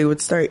tomatoes, they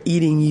would start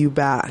eating you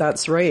back.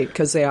 That's right,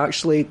 because they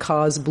actually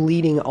cause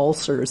bleeding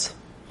ulcers.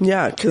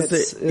 Yeah, because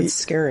it's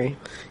scary.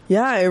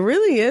 Yeah, it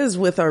really is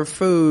with our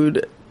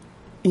food.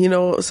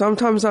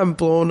 Sometimes I'm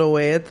blown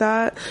away at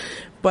that,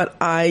 but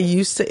I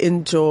used to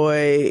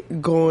enjoy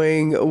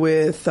going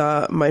with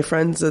my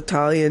friend's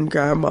Italian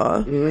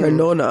grandma, her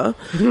nonna,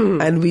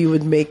 and we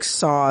would make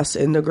sauce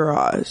in the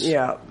garage.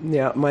 Yeah,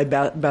 my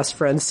best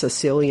friend's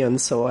Sicilian,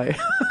 so I...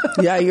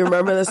 Yeah, you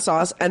remember the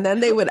sauce? And then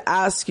they would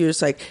ask you,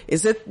 it's like,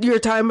 is it your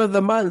time of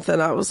the month?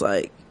 And I was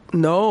like,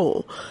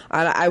 no.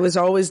 I was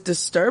always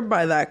disturbed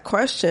by that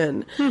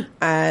question.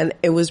 And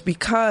it was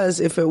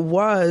because if it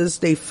was,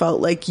 they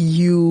felt like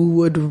you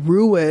would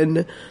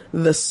ruin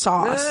the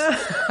sauce.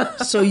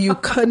 So you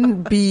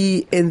couldn't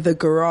be in the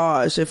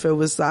garage if it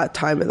was that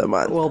time of the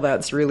month. Well,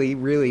 that's really,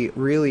 really,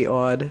 really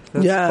odd.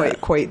 That's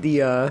quite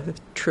the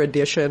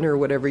tradition or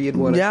whatever you'd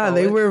want to call it. Yeah,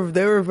 they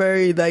were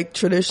very like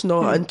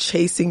traditional on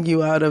chasing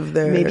you out of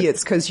there. Maybe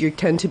it's because you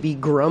tend to be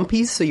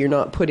grumpy, so you're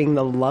not putting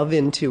the love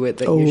into it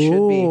that you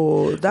should be.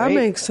 Oh, that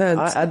makes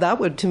sense. That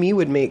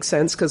would make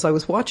sense, because I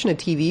was watching a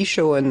TV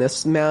show and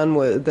this man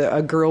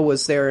a girl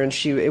was there, and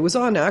it was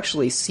on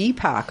actually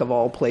CPAC of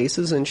all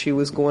places, and she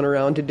was going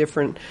around to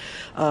different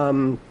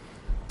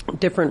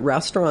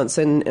restaurants,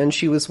 and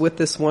she was with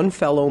this one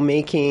fellow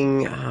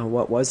making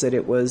what was it?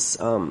 It was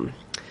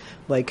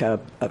like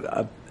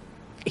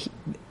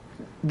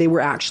they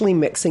were actually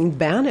mixing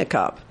bannock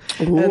up.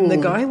 Ooh. And the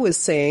guy was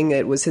saying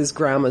it was his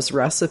grandma's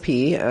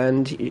recipe,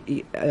 and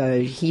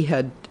she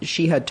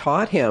had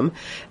taught him,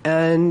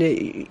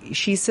 and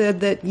she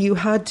said that you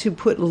had to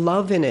put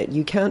love in it.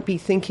 You can't be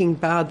thinking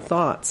bad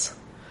thoughts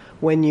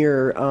when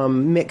you're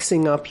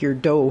mixing up your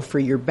dough for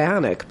your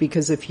bannock,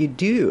 because if you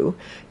do,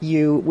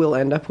 you will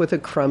end up with a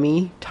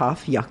crummy,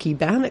 tough, yucky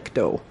bannock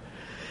dough.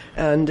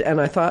 And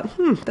I thought,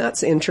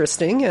 that's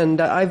interesting. And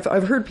I've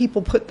heard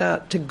people put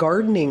that to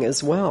gardening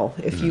as well.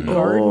 If you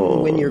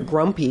garden when you're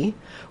grumpy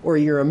or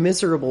you're a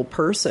miserable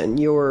person,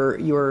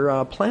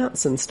 your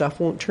plants and stuff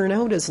won't turn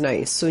out as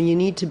nice. So you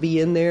need to be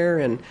in there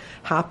and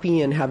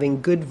happy and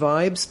having good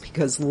vibes,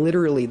 because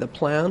literally the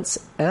plants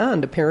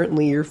and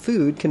apparently your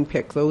food can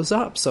pick those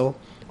up. So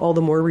all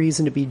the more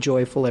reason to be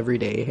joyful every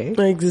day, hey?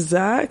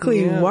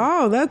 Exactly. Yeah.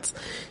 Wow, that's,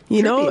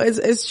 you know,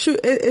 it's true.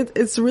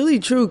 It's really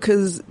true,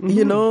 because,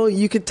 you know,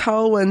 you could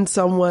tell when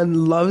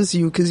someone loves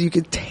you because you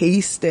could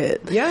taste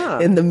it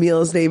in the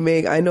meals they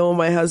make. I know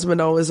my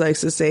husband always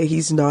likes to say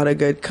he's not a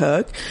good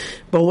cook,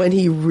 but when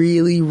he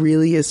really,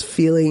 really is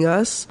feeling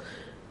us,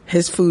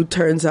 his food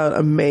turns out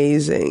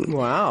amazing.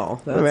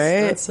 Wow.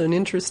 That's an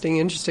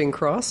interesting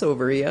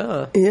crossover,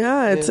 yeah.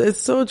 Yeah, it's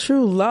so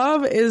true.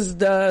 Love is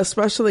the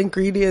special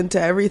ingredient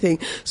to everything.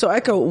 So,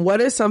 Echo,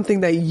 what is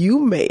something that you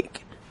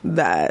make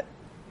that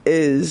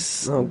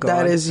is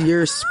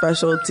your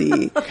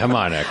specialty? Come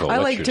on, Echo. I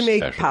like to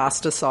make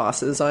pasta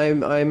sauces. I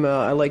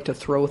like to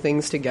throw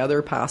things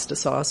together, pasta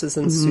sauces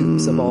and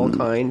soups of all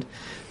kind.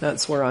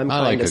 That's where I'm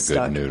kind of stuck.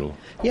 I like a good noodle.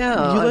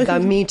 Yeah,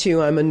 me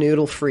too. I'm a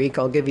noodle freak.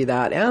 I'll give you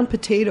that. And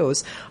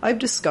potatoes. I've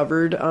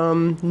discovered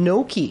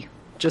gnocchi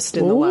just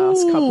in the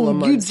last couple of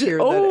months here.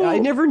 That I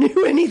never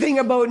knew anything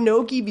about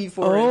gnocchi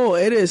before. Oh,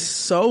 it is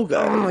so good.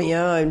 Oh,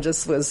 yeah. I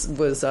just was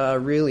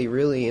really,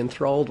 really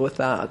enthralled with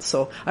that.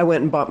 So I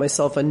went and bought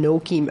myself a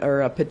gnocchi,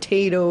 or a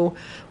potato,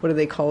 what do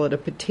they call it? A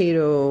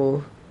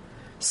potato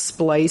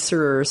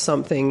splicer or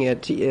something.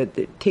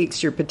 It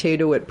takes your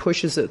potato, it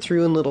pushes it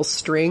through in little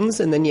strings,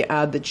 and then you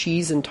add the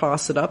cheese and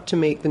toss it up to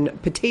make the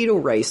potato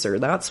ricer.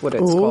 That's what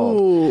it's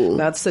called.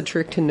 That's the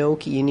trick to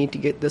gnocchi. You need to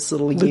get this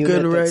little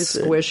unit that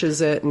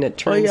squishes it and it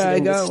turns it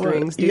into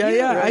strings.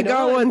 I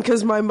got one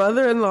because my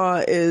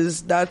mother-in-law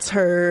that's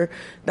her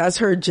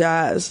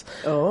jazz.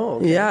 Oh,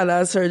 okay. Yeah,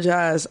 that's her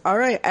jazz. All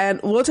right, and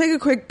we'll take a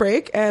quick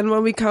break, and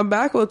when we come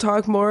back, we'll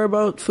talk more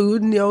about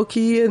food,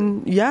 gnocchi,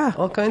 and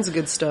all kinds of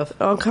good stuff.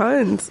 All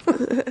kinds.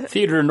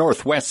 Theatre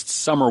Northwest's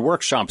summer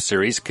workshop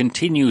series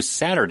continues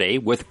Saturday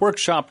with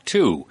Workshop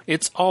 2.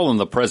 It's all in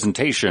the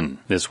presentation.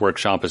 This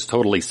workshop is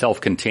totally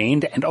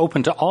self-contained and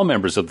open to all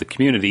members of the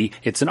community.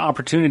 It's an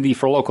opportunity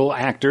for local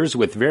actors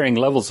with varying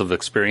levels of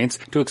experience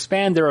to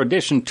expand their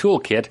audition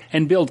toolkit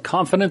and build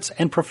confidence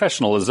and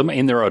professionalism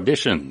in their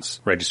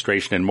auditions.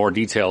 Registration and more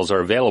details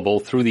are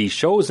available through the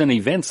shows and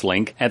events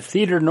link at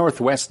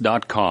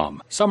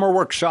theatrenorthwest.com. Summer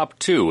Workshop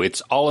 2. It's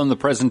all in the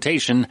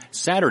presentation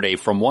Saturday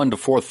from 1 to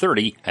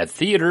 4:30 at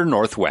Theatre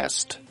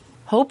Northwest.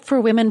 Hope for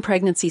Women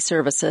Pregnancy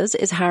Services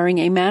is hiring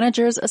a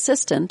manager's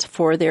assistant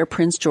for their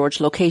Prince George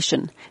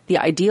location. The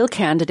ideal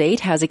candidate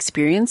has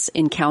experience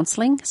in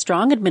counseling,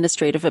 strong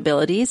administrative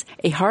abilities,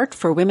 a heart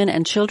for women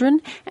and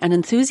children, and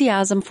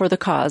enthusiasm for the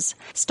cause.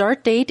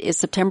 Start date is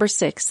September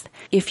 6th.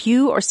 If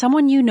you or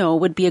someone you know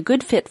would be a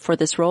good fit for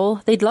this role,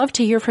 they'd love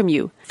to hear from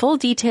you. Full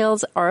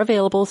details are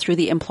available through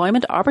the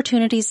Employment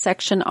Opportunities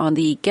section on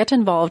the Get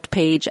Involved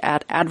page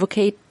at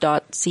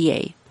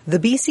advocate.ca. The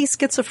BC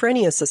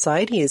Schizophrenia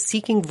Society is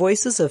seeking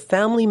voices of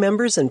family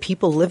members and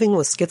people living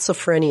with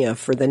schizophrenia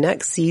for the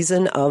next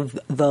season of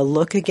the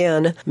Look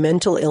Again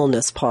Mental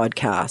Illness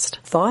podcast.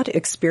 Thought,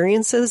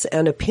 experiences,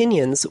 and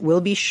opinions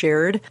will be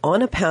shared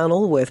on a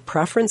panel with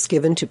preference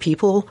given to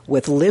people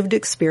with lived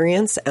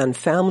experience and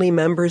family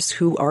members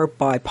who are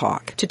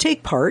BIPOC. To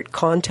take part,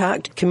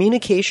 contact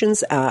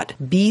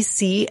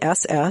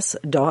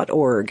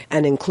communications@bcss.org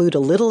and include a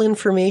little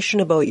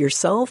information about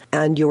yourself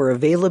and your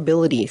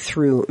availability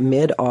through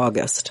mid-August.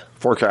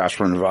 Forecast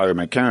from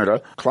Environment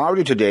Canada.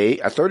 Cloudy today,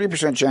 a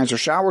 30% chance of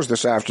showers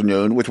this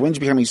afternoon, with winds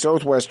becoming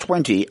southwest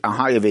 20, a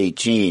high of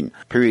 18.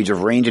 Periods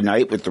of rain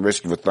tonight with the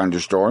risk of a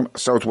thunderstorm.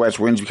 Southwest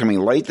winds becoming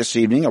light this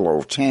evening, a low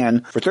of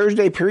 10. For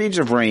Thursday, periods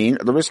of rain,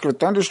 the risk of a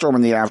thunderstorm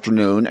in the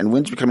afternoon, and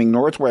winds becoming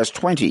northwest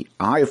 20,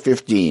 a high of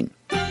 15.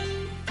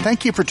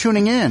 Thank you for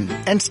tuning in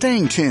and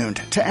staying tuned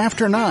to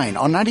After 9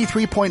 on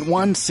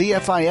 93.1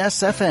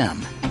 CFIS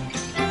FM.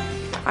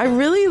 I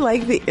really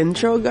like the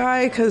intro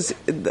guy, because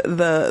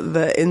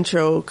the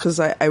intro,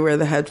 because I wear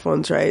the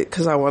headphones, right?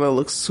 Because I want to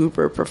look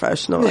super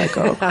professional,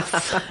 Echo.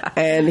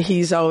 And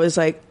he's always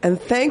like, and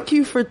thank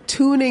you for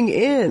tuning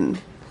in.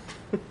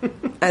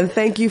 And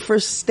thank you for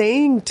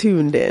staying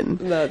tuned in.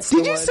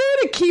 Did you say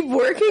to keep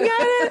working at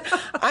it?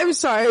 I'm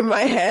sorry, my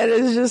head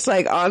is just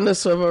like on the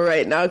swivel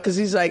right now, because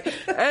he's like,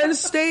 and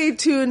stay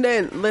tuned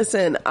in.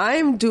 Listen,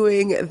 I'm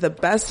doing the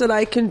best that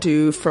I can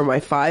do for my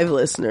 5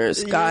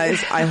 listeners.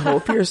 Guys, I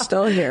hope you're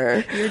still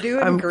here. You're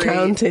doing great.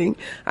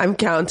 I'm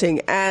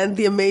counting. And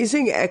the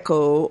amazing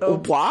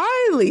Echo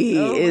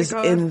Wiley is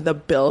in the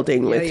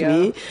building with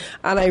me.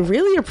 And I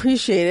really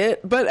appreciate it.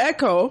 But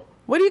Echo,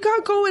 What do you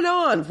got going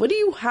on? What do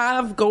you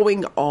have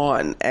going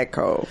on,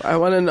 Echo? I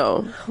want to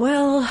know.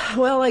 Well,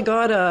 I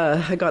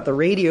got the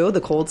radio,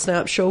 the Cold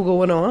Snap show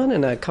going on,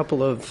 and a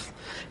couple of,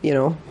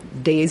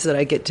 days that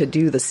I get to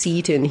do the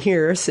seat in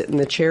here, sit in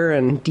the chair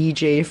and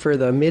DJ for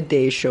the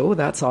midday show.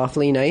 That's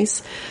awfully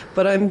nice.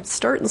 But I'm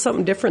starting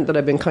something different that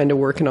I've been kind of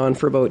working on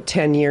for about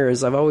 10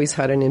 years. I've always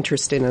had an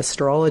interest in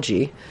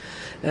astrology.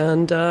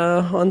 And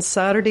on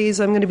Saturdays,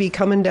 I'm going to be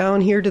coming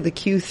down here to the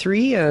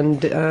Q3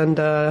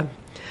 and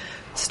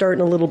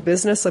starting a little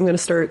business I'm going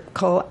to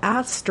call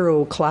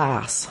Astro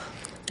Class.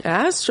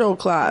 Astro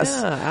Class.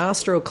 Yeah,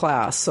 Astro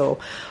Class. So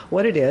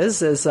what it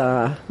is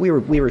we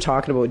were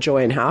talking about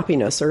joy and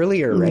happiness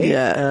earlier, right?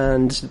 Yeah.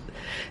 And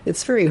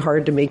it's very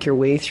hard to make your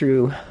way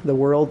through the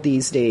world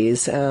these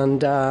days.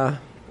 And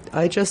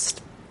I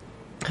just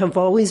have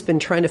always been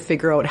trying to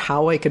figure out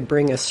how I could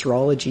bring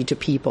astrology to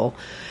people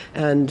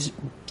and,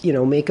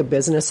 make a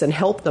business and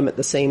help them at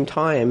the same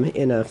time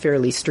in a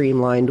fairly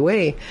streamlined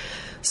way.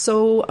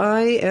 So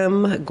I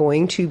am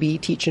going to be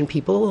teaching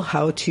people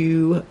how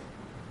to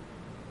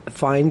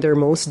find their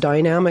most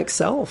dynamic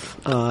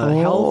self,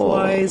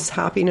 health-wise,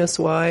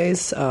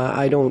 happiness-wise.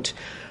 I'm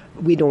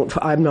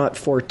not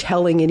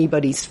foretelling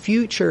anybody's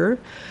future,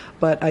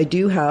 but I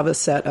do have a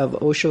set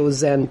of Osho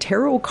Zen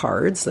tarot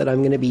cards that I'm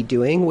going to be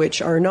doing,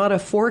 which are not a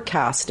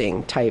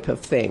forecasting type of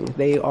thing.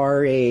 They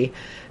are a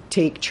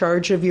take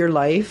charge of your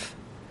life,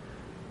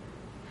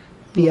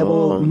 be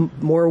able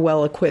more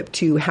well equipped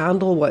to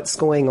handle what's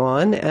going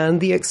on.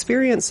 And the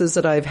experiences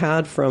that I've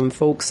had from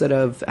folks that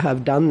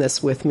have done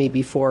this with me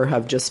before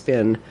have just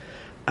been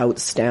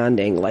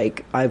outstanding.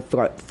 Like, I've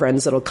got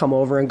friends that'll come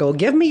over and go,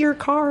 give me your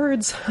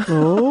cards.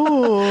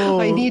 Oh.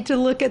 I need to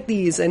look at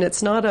these. And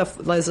it's not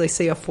as I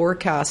say, a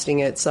forecasting.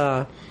 It's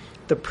the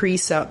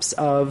precepts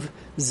of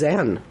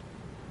Zen,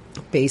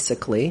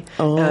 basically,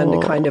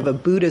 and kind of a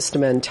Buddhist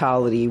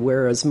mentality,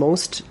 whereas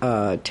most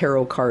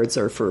tarot cards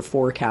are for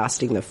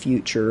forecasting the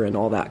future and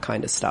all that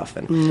kind of stuff.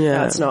 And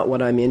that's not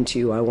what I'm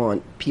into. I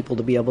want people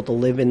to be able to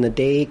live in the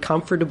day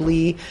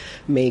comfortably,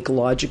 make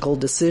logical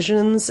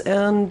decisions,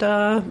 and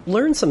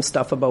learn some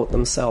stuff about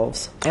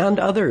themselves and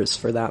others,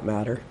 for that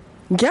matter.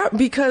 Yeah,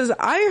 because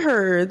I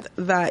heard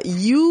that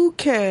you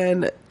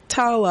can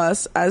tell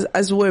us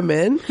as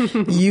women,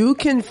 you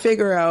can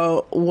figure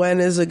out when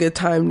is a good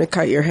time to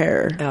cut your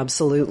hair.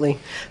 Absolutely.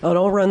 It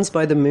all runs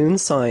by the moon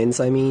signs.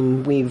 I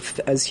mean, we've,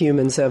 as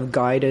humans, have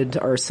guided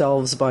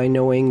ourselves by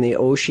knowing the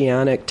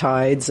oceanic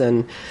tides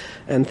and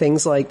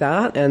things like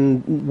that.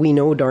 And we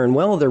know darn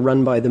well they're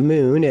run by the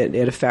moon.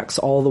 It affects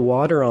all the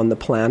water on the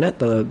planet,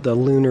 the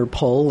lunar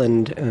pull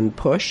and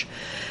push.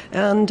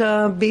 And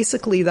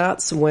basically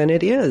that's when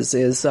it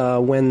is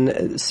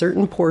when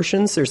certain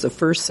portions, there's the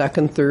first,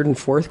 second, third, and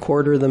fourth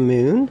quarter of the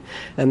moon,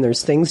 and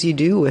there's things you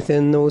do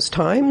within those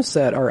times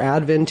that are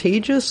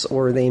advantageous,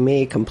 or they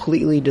may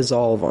completely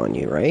dissolve on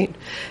you, right?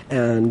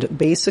 And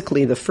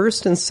basically the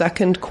first and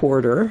second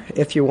quarter,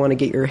 if you want to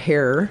get your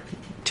hair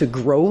to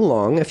grow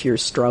long, if you're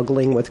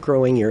struggling with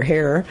growing your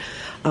hair,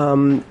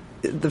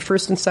 the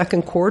first and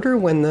second quarter,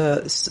 when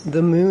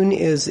the moon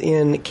is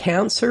in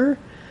Cancer,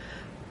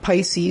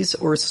 Pisces,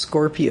 or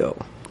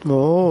Scorpio.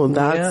 Oh,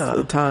 that's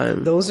the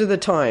time. Those are the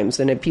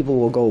times. And people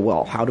will go,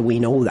 well, how do we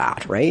know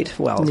that, right?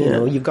 Well,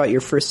 you've got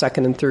your first,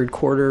 second, and third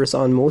quarters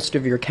on most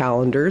of your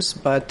calendars,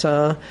 but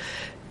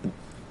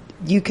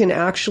you can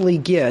actually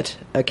get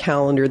a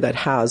calendar that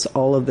has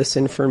all of this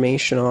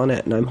information on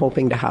it, and I'm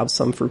hoping to have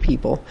some for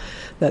people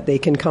that they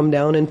can come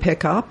down and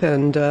pick up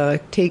and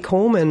take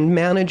home and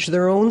manage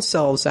their own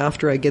selves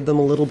after I give them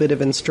a little bit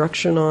of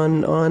instruction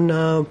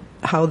on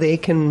how they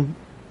can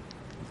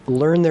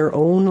learn their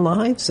own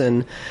lives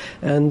and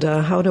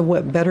how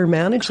to better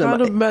manage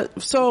them.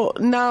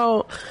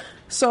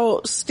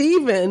 So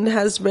Stephen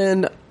has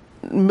been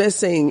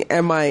missing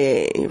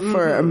MIA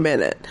for a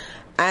minute,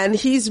 and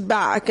he's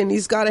back and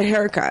he's got a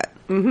haircut.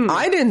 Mm-hmm.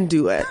 I didn't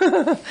do it.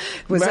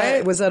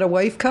 Was that a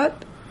wife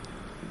cut?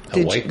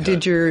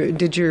 Did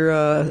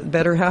your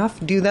better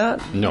half do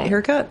that? No.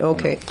 Haircut?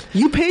 Okay. No.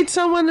 You paid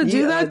someone to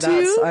do that to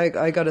you?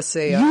 I gotta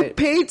say. You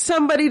paid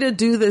somebody to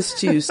do this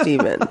to you,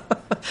 Stephen.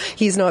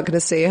 He's not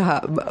gonna say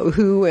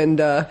who,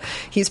 and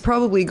he's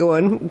probably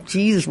going,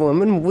 geez,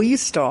 woman, will you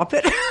stop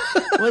it?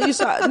 Well, you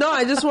saw. No,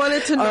 I just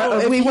wanted to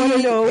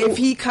know if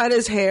he cut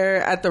his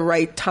hair at the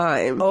right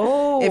time.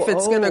 If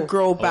it's going to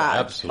grow back.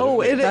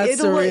 Absolutely.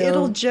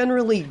 It'll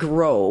generally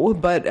grow,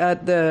 but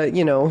at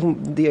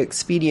the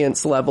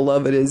expedience level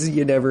of it is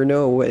you never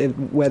know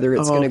whether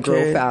it's going to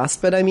grow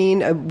fast. But I mean,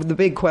 the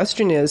big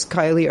question is,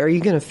 Kylie, are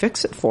you going to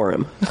fix it for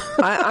him?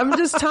 I'm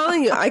just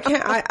telling you, I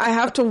can't. I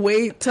have to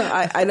wait till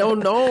I don't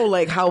know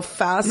like how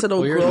fast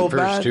it'll grow back. You're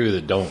the first two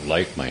that don't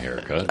like my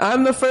haircut.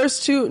 I'm the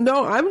first two.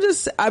 No, I'm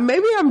just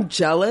maybe I'm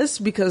jealous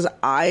because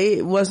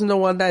I wasn't the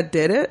one that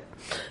did it.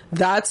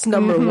 That's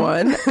number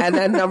one. And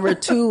then number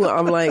two,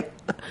 I'm like,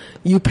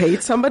 you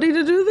paid somebody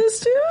to do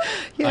this too?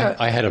 Yeah.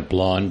 I had a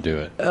blonde do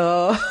it.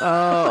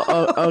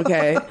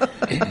 Okay.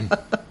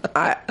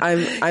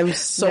 I'm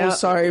so now,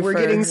 sorry. We're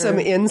getting some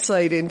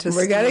insight into.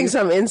 We're getting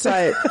some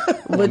insight.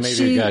 Well,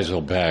 maybe you guys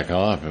will back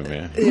off a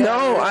bit.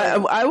 No,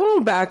 I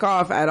won't back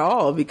off at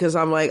all because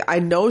I'm like, I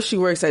know she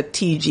works at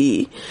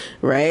TG,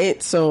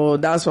 right? So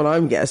that's what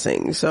I'm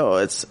guessing.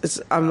 So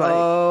I'm like,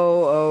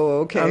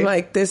 okay. I'm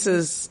like, this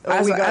is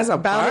as a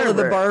battle barber, of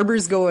the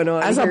barbers going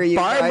on. As here, a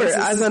barber,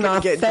 as an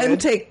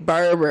authentic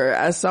barber,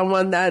 as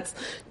someone that's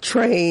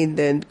trained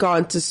and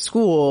gone to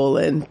school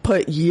and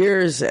put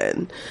years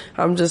in,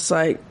 I'm just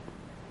like,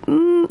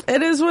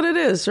 it is what it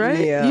is,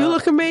 right? Yeah. You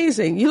look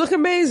amazing. You look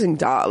amazing,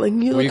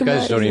 darling. You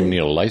guys don't even need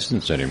a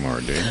license anymore,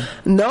 do you?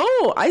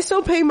 No, I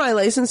still pay my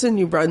license in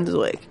New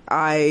Brunswick.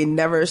 I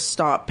never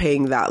stopped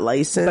paying that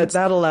license. But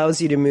that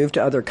allows you to move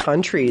to other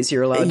countries.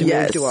 You're allowed to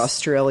move to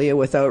Australia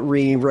without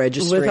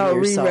re-registering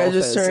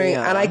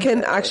and I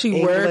can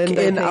actually England, work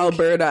in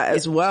Alberta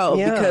as well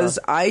because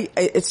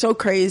it's so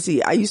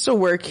crazy. I used to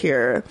work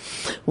here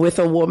with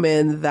a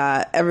woman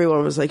that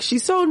everyone was like,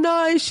 she's so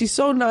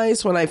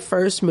nice when I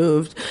first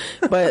moved.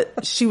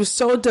 But she was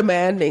so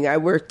demanding. I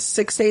worked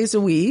 6 days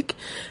a week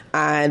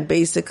and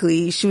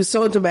basically she was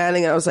so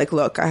demanding. I was like,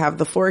 look, I have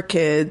the 4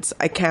 kids.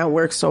 I can't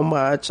work so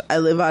much. I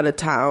live out of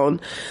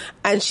town.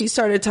 And she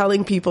started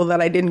telling people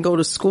that I didn't go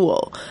to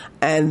school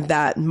and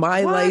that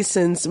my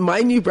license, my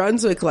New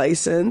Brunswick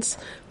license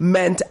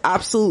meant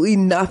absolutely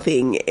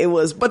nothing. It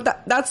was,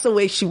 but that's the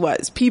way she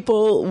was.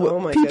 People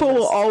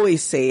will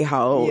always say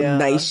how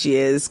nice she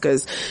is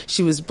because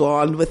she was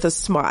blonde with a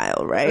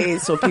smile, right?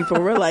 So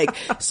people were like,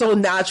 so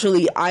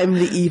naturally I'm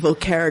the evil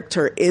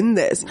character in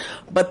this.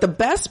 But the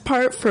best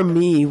part for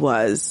me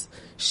was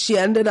she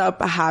ended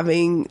up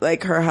having,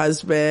 like, her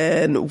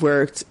husband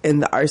worked in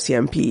the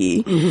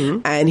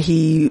RCMP and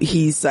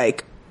he's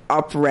like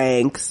up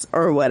ranks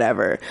or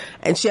whatever.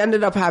 And she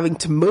ended up having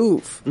to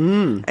move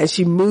and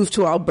she moved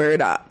to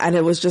Alberta and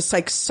it was just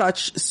like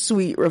such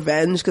sweet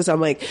revenge because I'm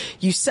like,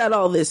 you said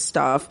all this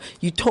stuff.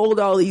 You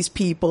told all these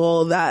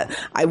people that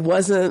I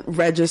wasn't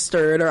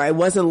registered or I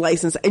wasn't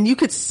licensed and you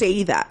could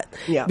say that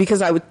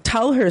because I would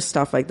tell her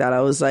stuff like that.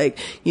 I was like,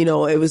 you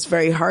know, it was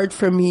very hard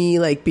for me,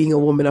 like being a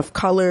woman of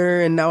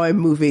color and now I'm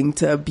moving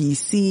to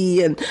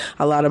BC and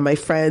a lot of my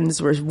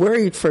friends were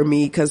worried for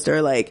me because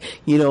they're like,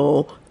 you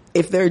know,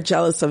 if they're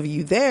jealous of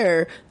you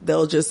there,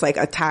 they'll just like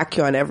attack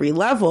you on every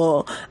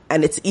level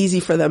and it's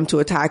easy for them to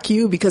attack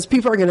you because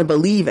people are going to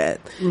believe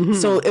it.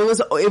 So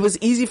it was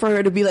easy for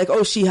her to be like,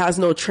 oh, she has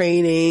no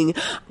training.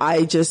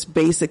 I just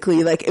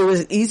basically like, it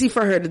was easy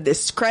for her to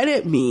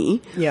discredit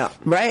me. Yeah.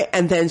 Right.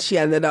 And then she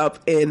ended up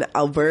in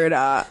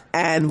Alberta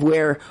and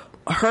where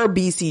her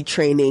BC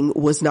training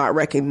was not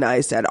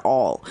recognized at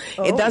all.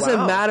 It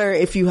doesn't matter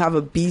if you have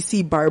a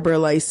BC barber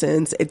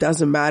license. It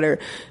doesn't matter.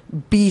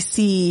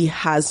 BC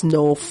has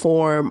no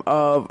form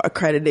of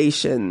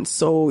accreditation,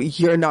 so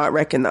you're not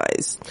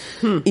recognized,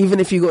 even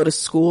if you go to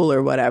school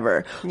or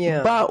whatever.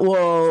 Yeah. But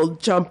we'll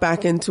jump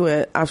back into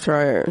it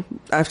after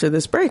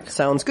this break.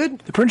 Sounds good.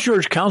 The Prince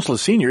George Council of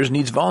Seniors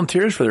needs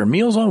volunteers for their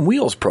Meals on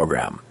Wheels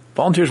program.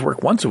 Volunteers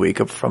work once a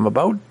week from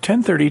about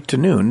 10:30 to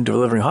noon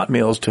delivering hot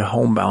meals to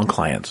homebound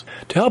clients.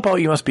 To help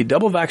out, you must be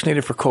double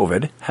vaccinated for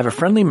COVID, have a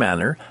friendly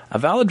manner, a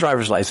valid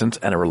driver's license,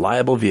 and a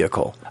reliable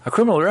vehicle. A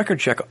criminal record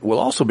check will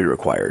also be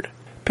required.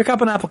 Pick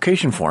up an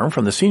application form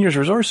from the Seniors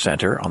Resource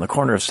Centre on the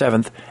corner of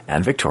 7th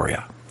and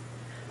Victoria.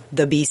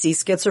 The BC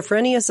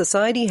Schizophrenia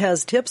Society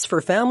has tips for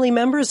family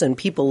members and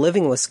people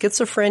living with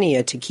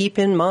schizophrenia to keep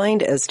in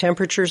mind as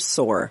temperatures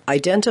soar.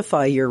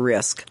 Identify your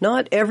risk.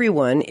 Not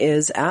everyone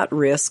is at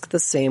risk the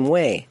same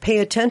way. Pay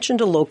attention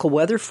to local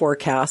weather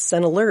forecasts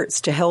and alerts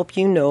to help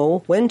you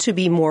know when to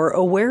be more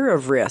aware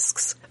of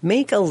risks.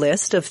 Make a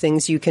list of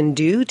things you can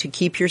do to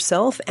keep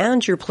yourself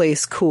and your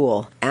place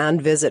cool. And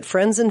visit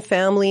friends and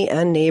family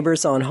and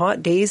neighbors on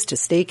hot days to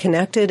stay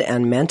connected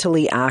and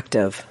mentally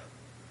active.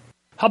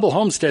 Hubble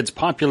Homestead's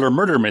popular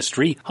murder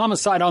mystery,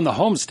 Homicide on the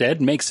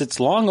Homestead, makes its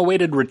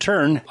long-awaited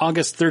return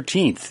August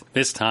 13th.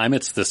 This time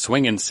it's the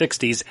swingin'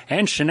 60s,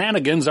 and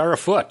shenanigans are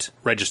afoot.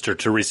 Register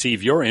to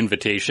receive your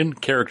invitation,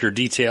 character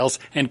details,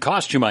 and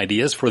costume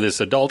ideas for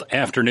this adult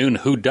afternoon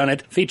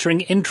whodunit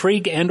featuring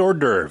intrigue and hors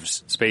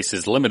d'oeuvres. Space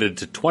is limited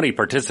to 20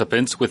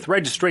 participants, with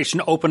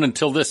registration open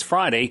until this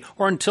Friday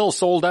or until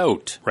sold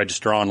out.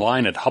 Register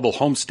online at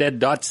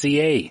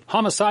hubblehomestead.ca.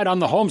 Homicide on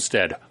the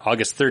Homestead,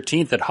 August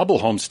 13th at Hubble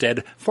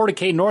Homestead,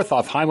 40K North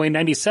off Highway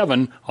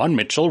 97 on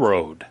Mitchell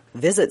Road.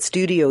 Visit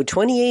Studio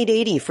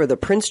 2880 for the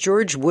Prince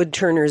George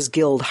Woodturners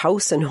Guild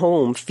House and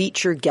Home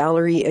Feature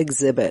Gallery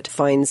exhibit.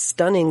 Find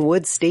stunning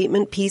wood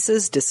statement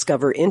pieces,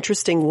 discover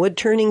interesting wood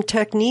turning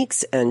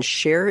techniques, and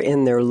share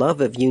in their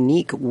love of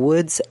unique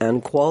woods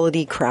and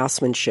quality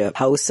craftsmanship.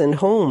 House and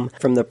Home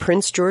from the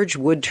Prince George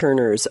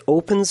Woodturners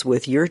opens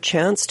with your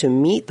chance to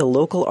meet the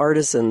local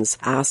artisans,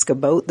 ask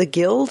about the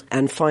guild,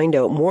 and find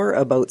out more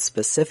about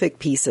specific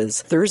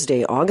pieces.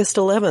 Thursday, August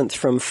 11th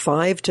from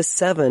 5 to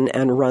 7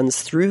 and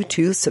runs through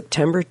to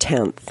September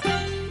 10th.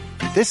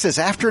 This is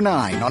After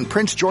 9 on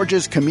Prince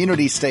George's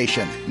Community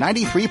Station,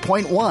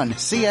 93.1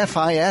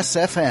 CFIS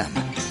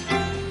FM.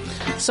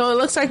 So it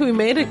looks like we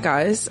made it,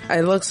 guys.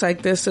 It looks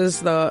like this is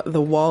the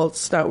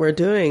waltz that we're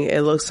doing.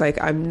 It looks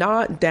like I'm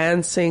not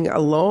dancing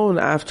alone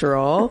after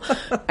all.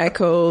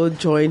 Echo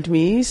joined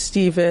me.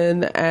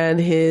 Stephen and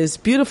his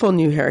beautiful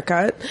new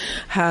haircut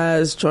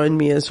has joined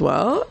me as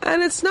well.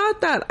 And it's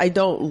not that I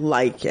don't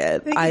like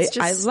it. I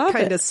love it.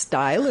 Kind of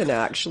styling,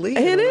 actually.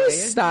 It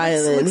is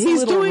styling.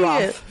 He's doing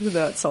rough.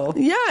 That's all.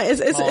 Yeah,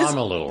 I'm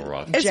a little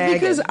rough. It's jagged.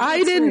 Because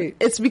I didn't. Right.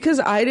 It's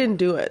because I didn't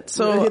do it.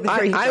 So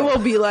I will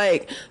be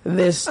like,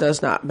 this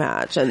does not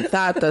match and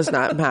that does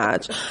not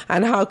match,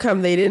 and how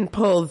come they didn't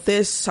pull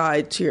this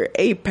side to your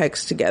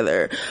apex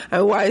together,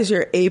 and why is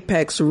your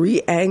apex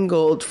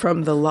re-angled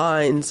from the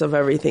lines of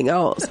everything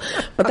else?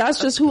 But that's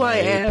just who I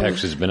am.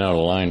 Apex has been out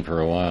of line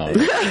for a while.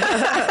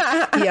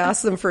 He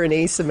asked them for an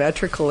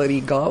asymmetrical and he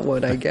got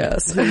one, I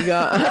guess.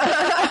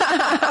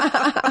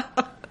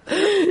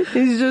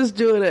 He's just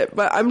doing it.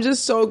 But I'm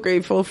just so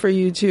grateful for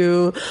you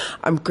two.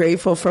 I'm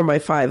grateful for my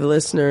 5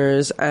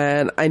 listeners,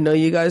 and I know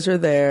you guys are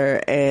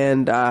there,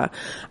 and I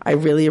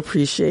really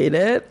appreciate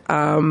it.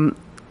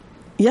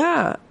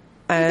 Yeah.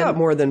 We got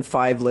more than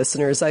 5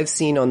 listeners. I've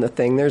seen on the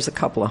thing, there's a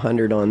couple of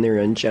hundred on there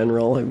in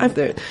general.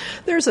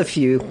 There's a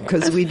few,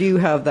 because we do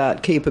have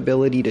that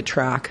capability to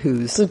track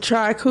who's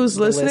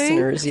listening.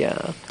 Listeners,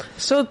 yeah.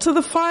 So to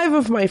the 5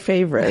 of my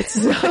favorites.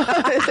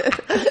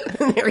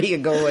 There you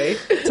go, eh?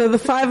 So the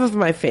 5 of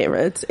my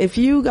favorites. If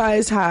you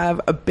guys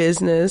have a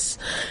business,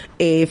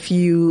 if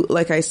you,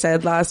 like I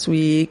said last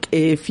week,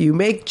 if you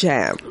make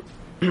jam,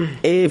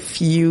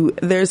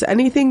 there's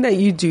anything that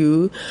you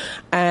do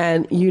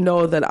and you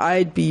know that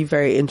I'd be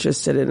very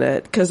interested in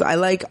it, because I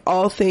like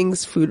all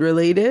things food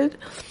related.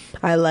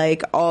 I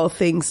like all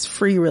things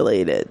free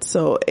related.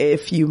 So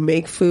if you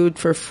make food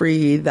for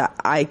free that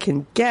I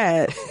can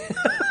get,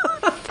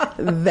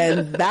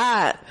 then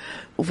that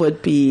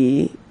would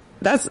be...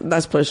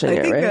 That's pushing it, right?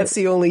 I think that's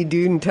the only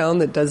dude in town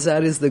that does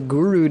that is the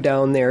Guru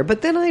down there.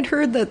 But then I'd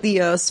heard that the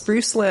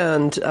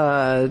Spruceland,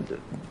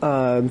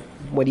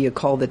 what do you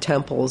call the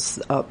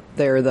temples up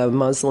there, the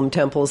Muslim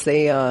temples,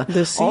 they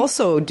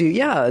also do,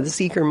 the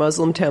Seeker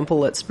Muslim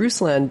temple at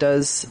Spruceland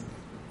does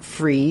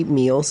free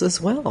meals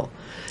as well.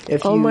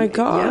 Oh my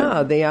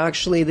God.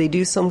 Yeah, they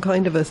do some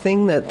kind of a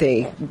thing that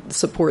they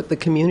support the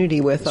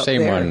community with up there.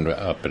 Same one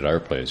up at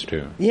our place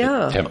too.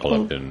 Yeah. The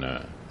temple up in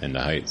the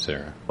Heights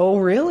there. Oh,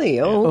 really?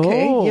 Oh,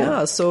 okay. Oh.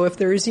 Yeah. So if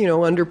there's,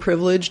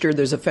 underprivileged or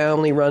there's a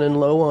family running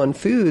low on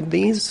food,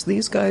 these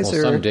guys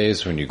are some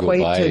days when you go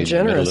by in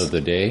the middle of the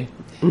day,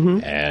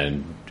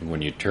 and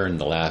when you turn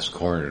the last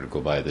corner to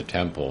go by the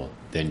temple,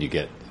 then you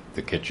get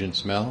the kitchen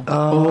smell.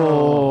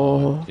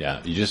 Oh. Yeah,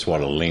 you just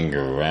want to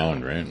linger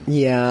around, right?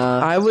 Yeah.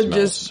 I would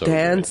just so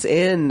dance great.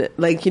 In.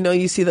 Like,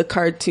 you see the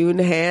cartoon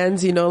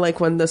hands, like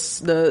when the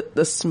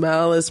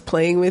smell is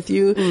playing with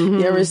you.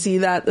 Mm-hmm. You ever see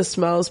that? The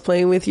smell is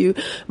playing with you.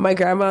 My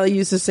grandma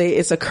used to say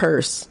it's a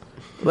curse.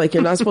 Like,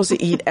 you're not supposed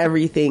to eat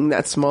everything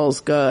that smells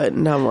good.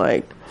 And I'm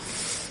like...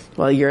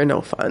 Well, you're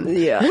no fun.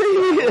 Yeah.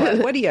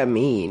 What do you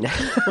mean?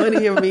 What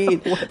do you mean?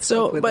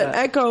 But that?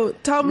 Echo,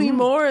 tell me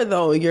more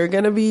though. You're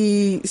going to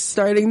be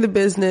starting the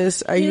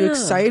business. Are you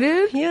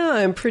excited? Yeah,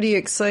 I'm pretty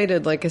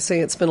excited. Like I say,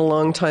 it's been a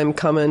long time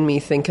coming, me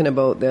thinking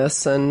about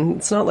this, and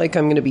it's not like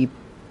I'm going to be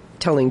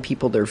telling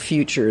people their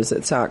futures.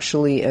 It's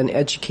actually an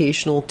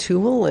educational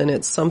tool, and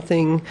it's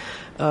something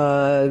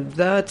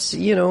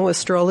that,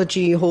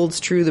 astrology holds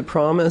true the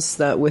promise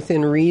that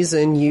within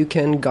reason you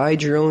can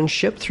guide your own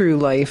ship through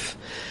life.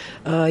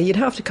 You'd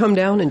have to come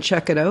down and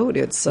check it out.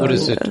 It's what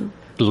is it?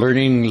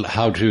 Learning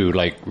how to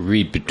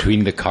read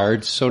between the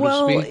cards, so to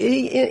speak. Well,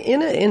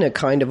 in a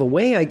kind of a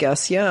way, I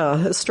guess.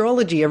 Yeah,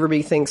 astrology.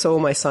 Everybody thinks, oh,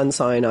 my sun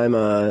sign, I'm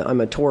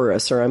a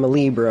Taurus, or I'm a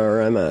Libra,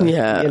 or I'm a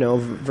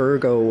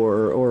Virgo,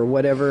 or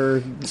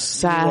whatever.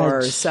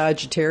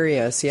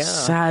 Sagittarius. Yeah,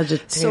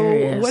 Sagittarius.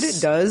 So what it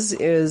does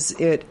is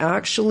it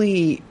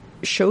actually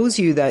shows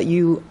you that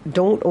you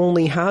don't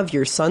only have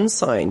your sun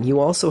sign,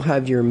 you also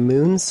have your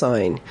moon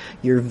sign,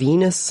 your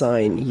Venus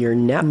sign, your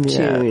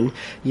Neptune,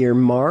 your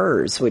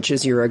Mars, which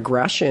is your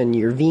aggression,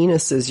 your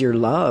Venus is your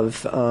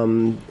love,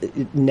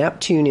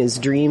 Neptune is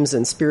dreams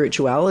and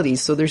spirituality.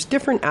 So there's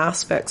different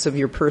aspects of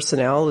your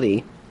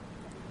personality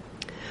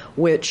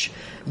which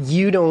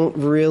you don't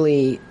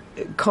really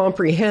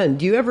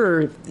comprehend.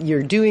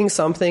 You're doing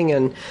something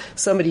and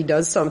somebody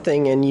does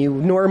something and you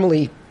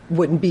normally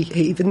wouldn't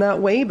behave in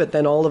that way, but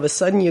then all of a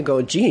sudden you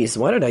go, geez,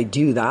 why did I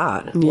do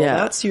that? Yeah.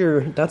 Well, that's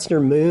your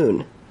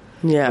moon.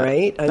 Yeah.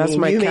 Right? That's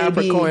my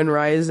Capricorn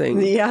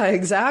rising. Yeah,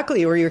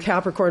 exactly. Or your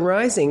Capricorn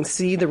rising.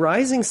 See, the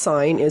rising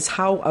sign is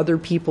how other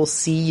people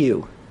see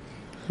you.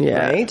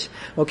 Yeah. Right?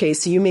 Okay,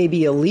 so you may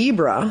be a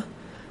Libra,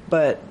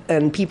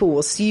 and people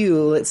will see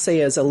you, let's say,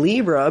 as a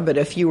Libra, but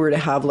if you were to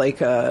have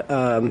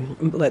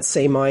let's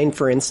say mine,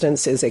 for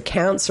instance, is a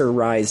Cancer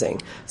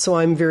rising. So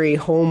I'm very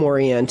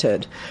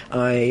home-oriented.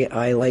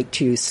 I like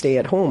to stay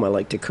at home. I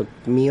like to cook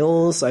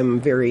meals. I'm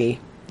very,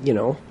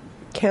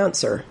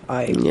 Cancer.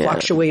 I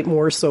fluctuate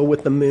more so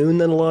with the moon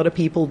than a lot of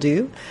people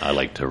do. I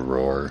like to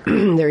roar.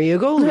 There you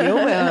go, Leo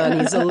man.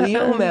 He's a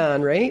Leo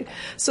man, right?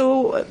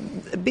 So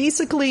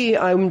basically,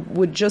 I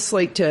would just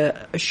like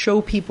to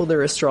show people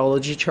their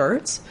astrology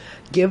charts,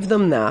 give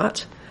them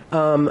that,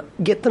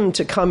 get them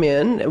to come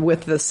in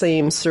with the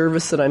same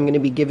service that I'm going to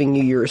be giving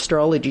you your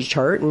astrology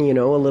chart and,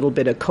 a little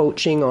bit of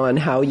coaching on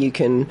how you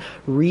can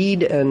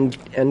read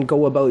and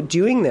go about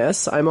doing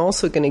this. I'm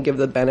also going to give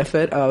the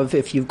benefit of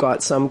if you've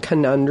got some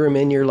conundrum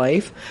in your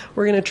life,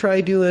 we're going to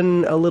try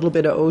doing a little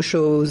bit of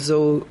Osho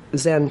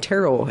Zen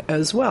Tarot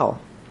as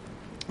well.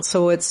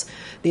 So it's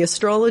the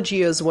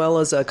astrology as well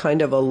as a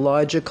kind of a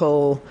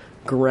logical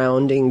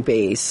grounding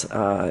base.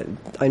 I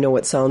know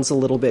it sounds a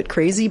little bit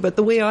crazy, but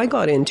the way I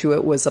got into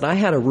it was that I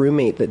had a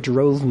roommate that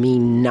drove me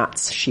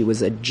nuts. She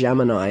was a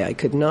Gemini. I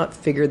could not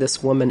figure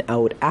this woman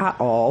out at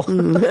all.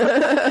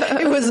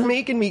 It was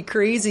making me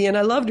crazy, and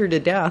I loved her to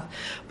death,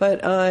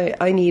 but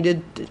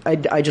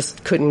I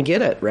just couldn't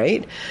get it,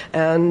 right?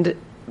 And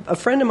a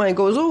friend of mine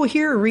goes, "Oh,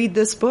 here, read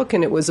this book,"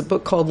 and it was a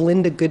book called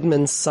Linda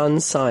Goodman's Sun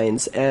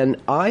Signs, and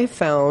I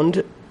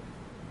found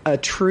a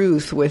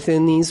truth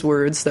within these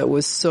words that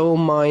was so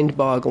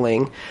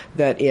mind-boggling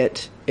that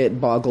it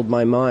boggled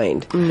my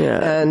mind. Yeah.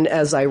 And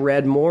as I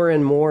read more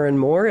and more and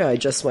more, I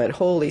just went,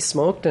 holy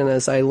smoked. And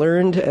as I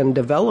learned and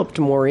developed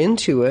more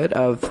into it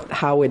of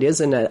how it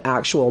is an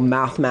actual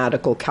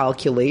mathematical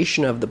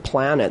calculation of the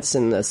planets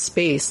in the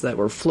space that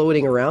were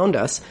floating around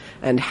us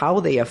and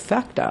how they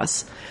affect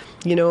us.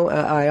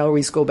 I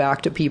always go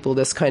back to people.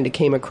 This kind of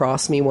came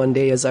across me one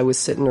day as I was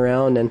sitting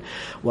around, and,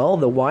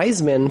 the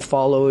wise men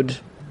followed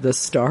the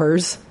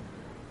stars,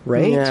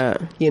 right? Yeah.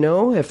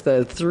 If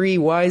the 3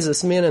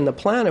 wisest men on the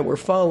planet were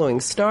following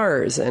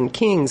stars and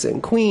kings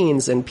and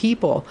queens and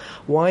people,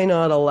 why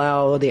not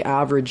allow the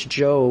average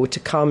Joe to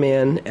come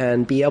in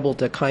and be able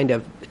to kind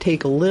of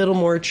take a little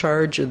more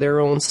charge of their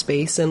own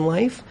space in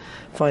life,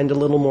 find a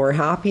little more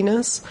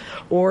happiness,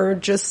 or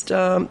just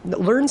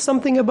learn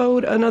something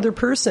about another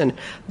person?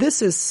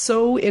 This is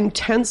so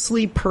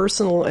intensely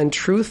personal and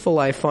truthful,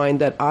 I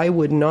find, that I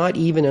would not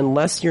even,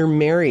 unless you're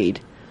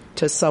married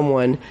to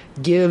someone,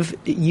 give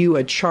you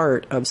a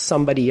chart of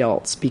somebody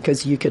else,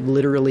 because you could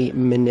literally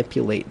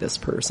manipulate this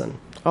person.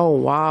 Oh,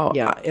 wow.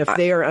 Yeah, if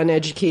they are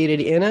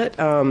uneducated in it,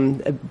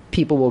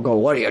 people will go,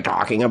 what are you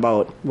talking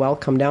about? Well,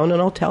 come down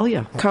and I'll tell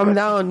you. Come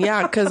down,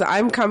 yeah, because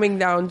I'm coming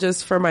down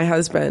just for my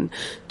husband,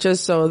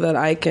 just so that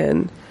I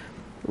can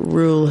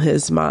rule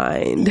his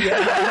mind.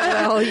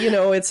 Yeah,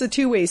 well, it's a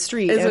two-way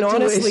street. And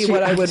honestly,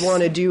 what I would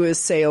want to do is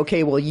say,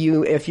 okay, well,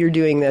 if you're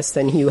doing this,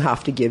 then you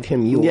have to give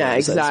him yours. Yeah,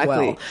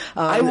 exactly. As well.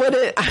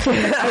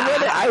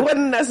 I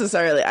wouldn't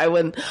necessarily.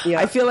 Yeah.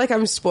 I feel like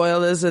I'm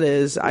spoiled as it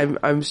is.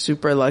 I'm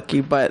super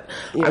lucky, but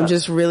I'm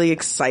just really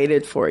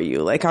excited for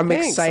you. Like, I'm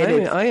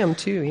excited. I am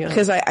too, yeah.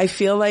 Because I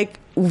feel like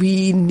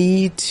we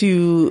need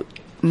to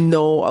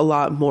know a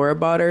lot more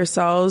about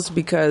ourselves,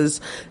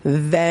 because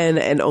then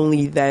and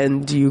only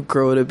then do you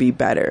grow to be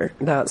better.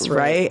 That's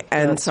right.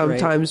 And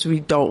sometimes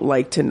we don't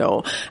like to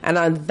know. And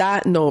on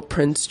that note,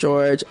 Prince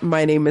George,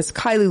 my name is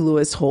Kylie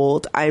Lewis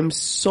Holt. I'm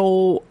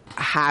so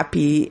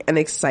happy and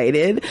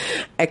excited.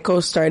 Echo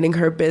starting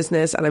her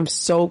business, and I'm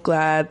so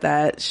glad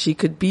that she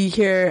could be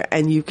here,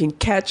 and you can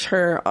catch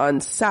her on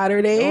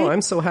Saturday. Oh,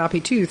 I'm so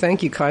happy too.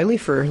 Thank you, Kylie,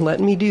 for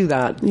letting me do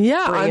that.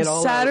 Yeah, on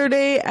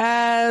Saturday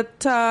at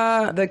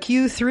the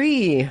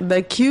Q3.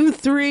 The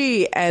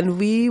Q3, and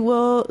we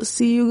will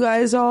see you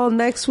guys all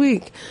next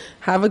week.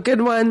 Have a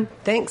good one.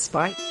 Thanks.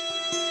 Bye.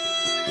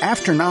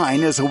 After 9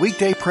 is a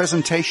weekday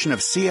presentation of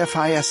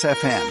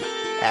CFIS-FM.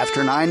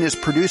 After 9 is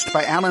produced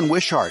by Alan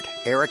Wishart,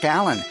 Eric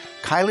Allen,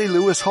 Kylie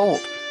Lewis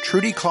Holt,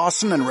 Trudy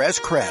Clausen, and Rez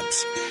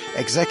Krebs.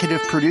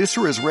 Executive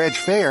producer is Reg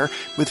Fair,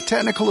 with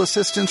technical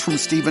assistance from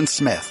Stephen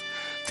Smith.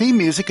 Theme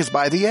music is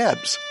by The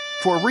Ebbs.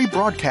 For a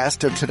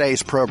rebroadcast of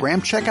today's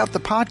program, check out the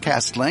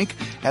podcast link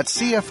at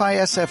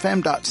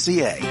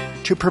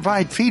cfisfm.ca. To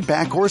provide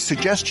feedback or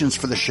suggestions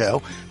for the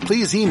show,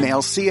 please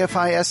email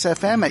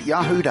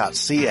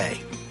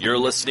cfisfm@yahoo.ca. You're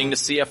listening to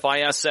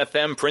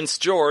CFIS-FM Prince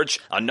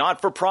George, a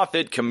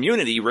not-for-profit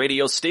community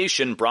radio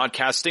station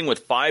broadcasting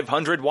with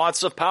 500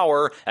 watts of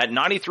power at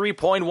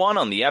 93.1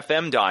 on the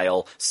FM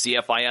dial.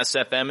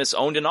 CFIS-FM is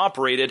owned and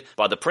operated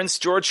by the Prince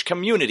George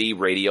Community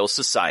Radio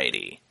Society.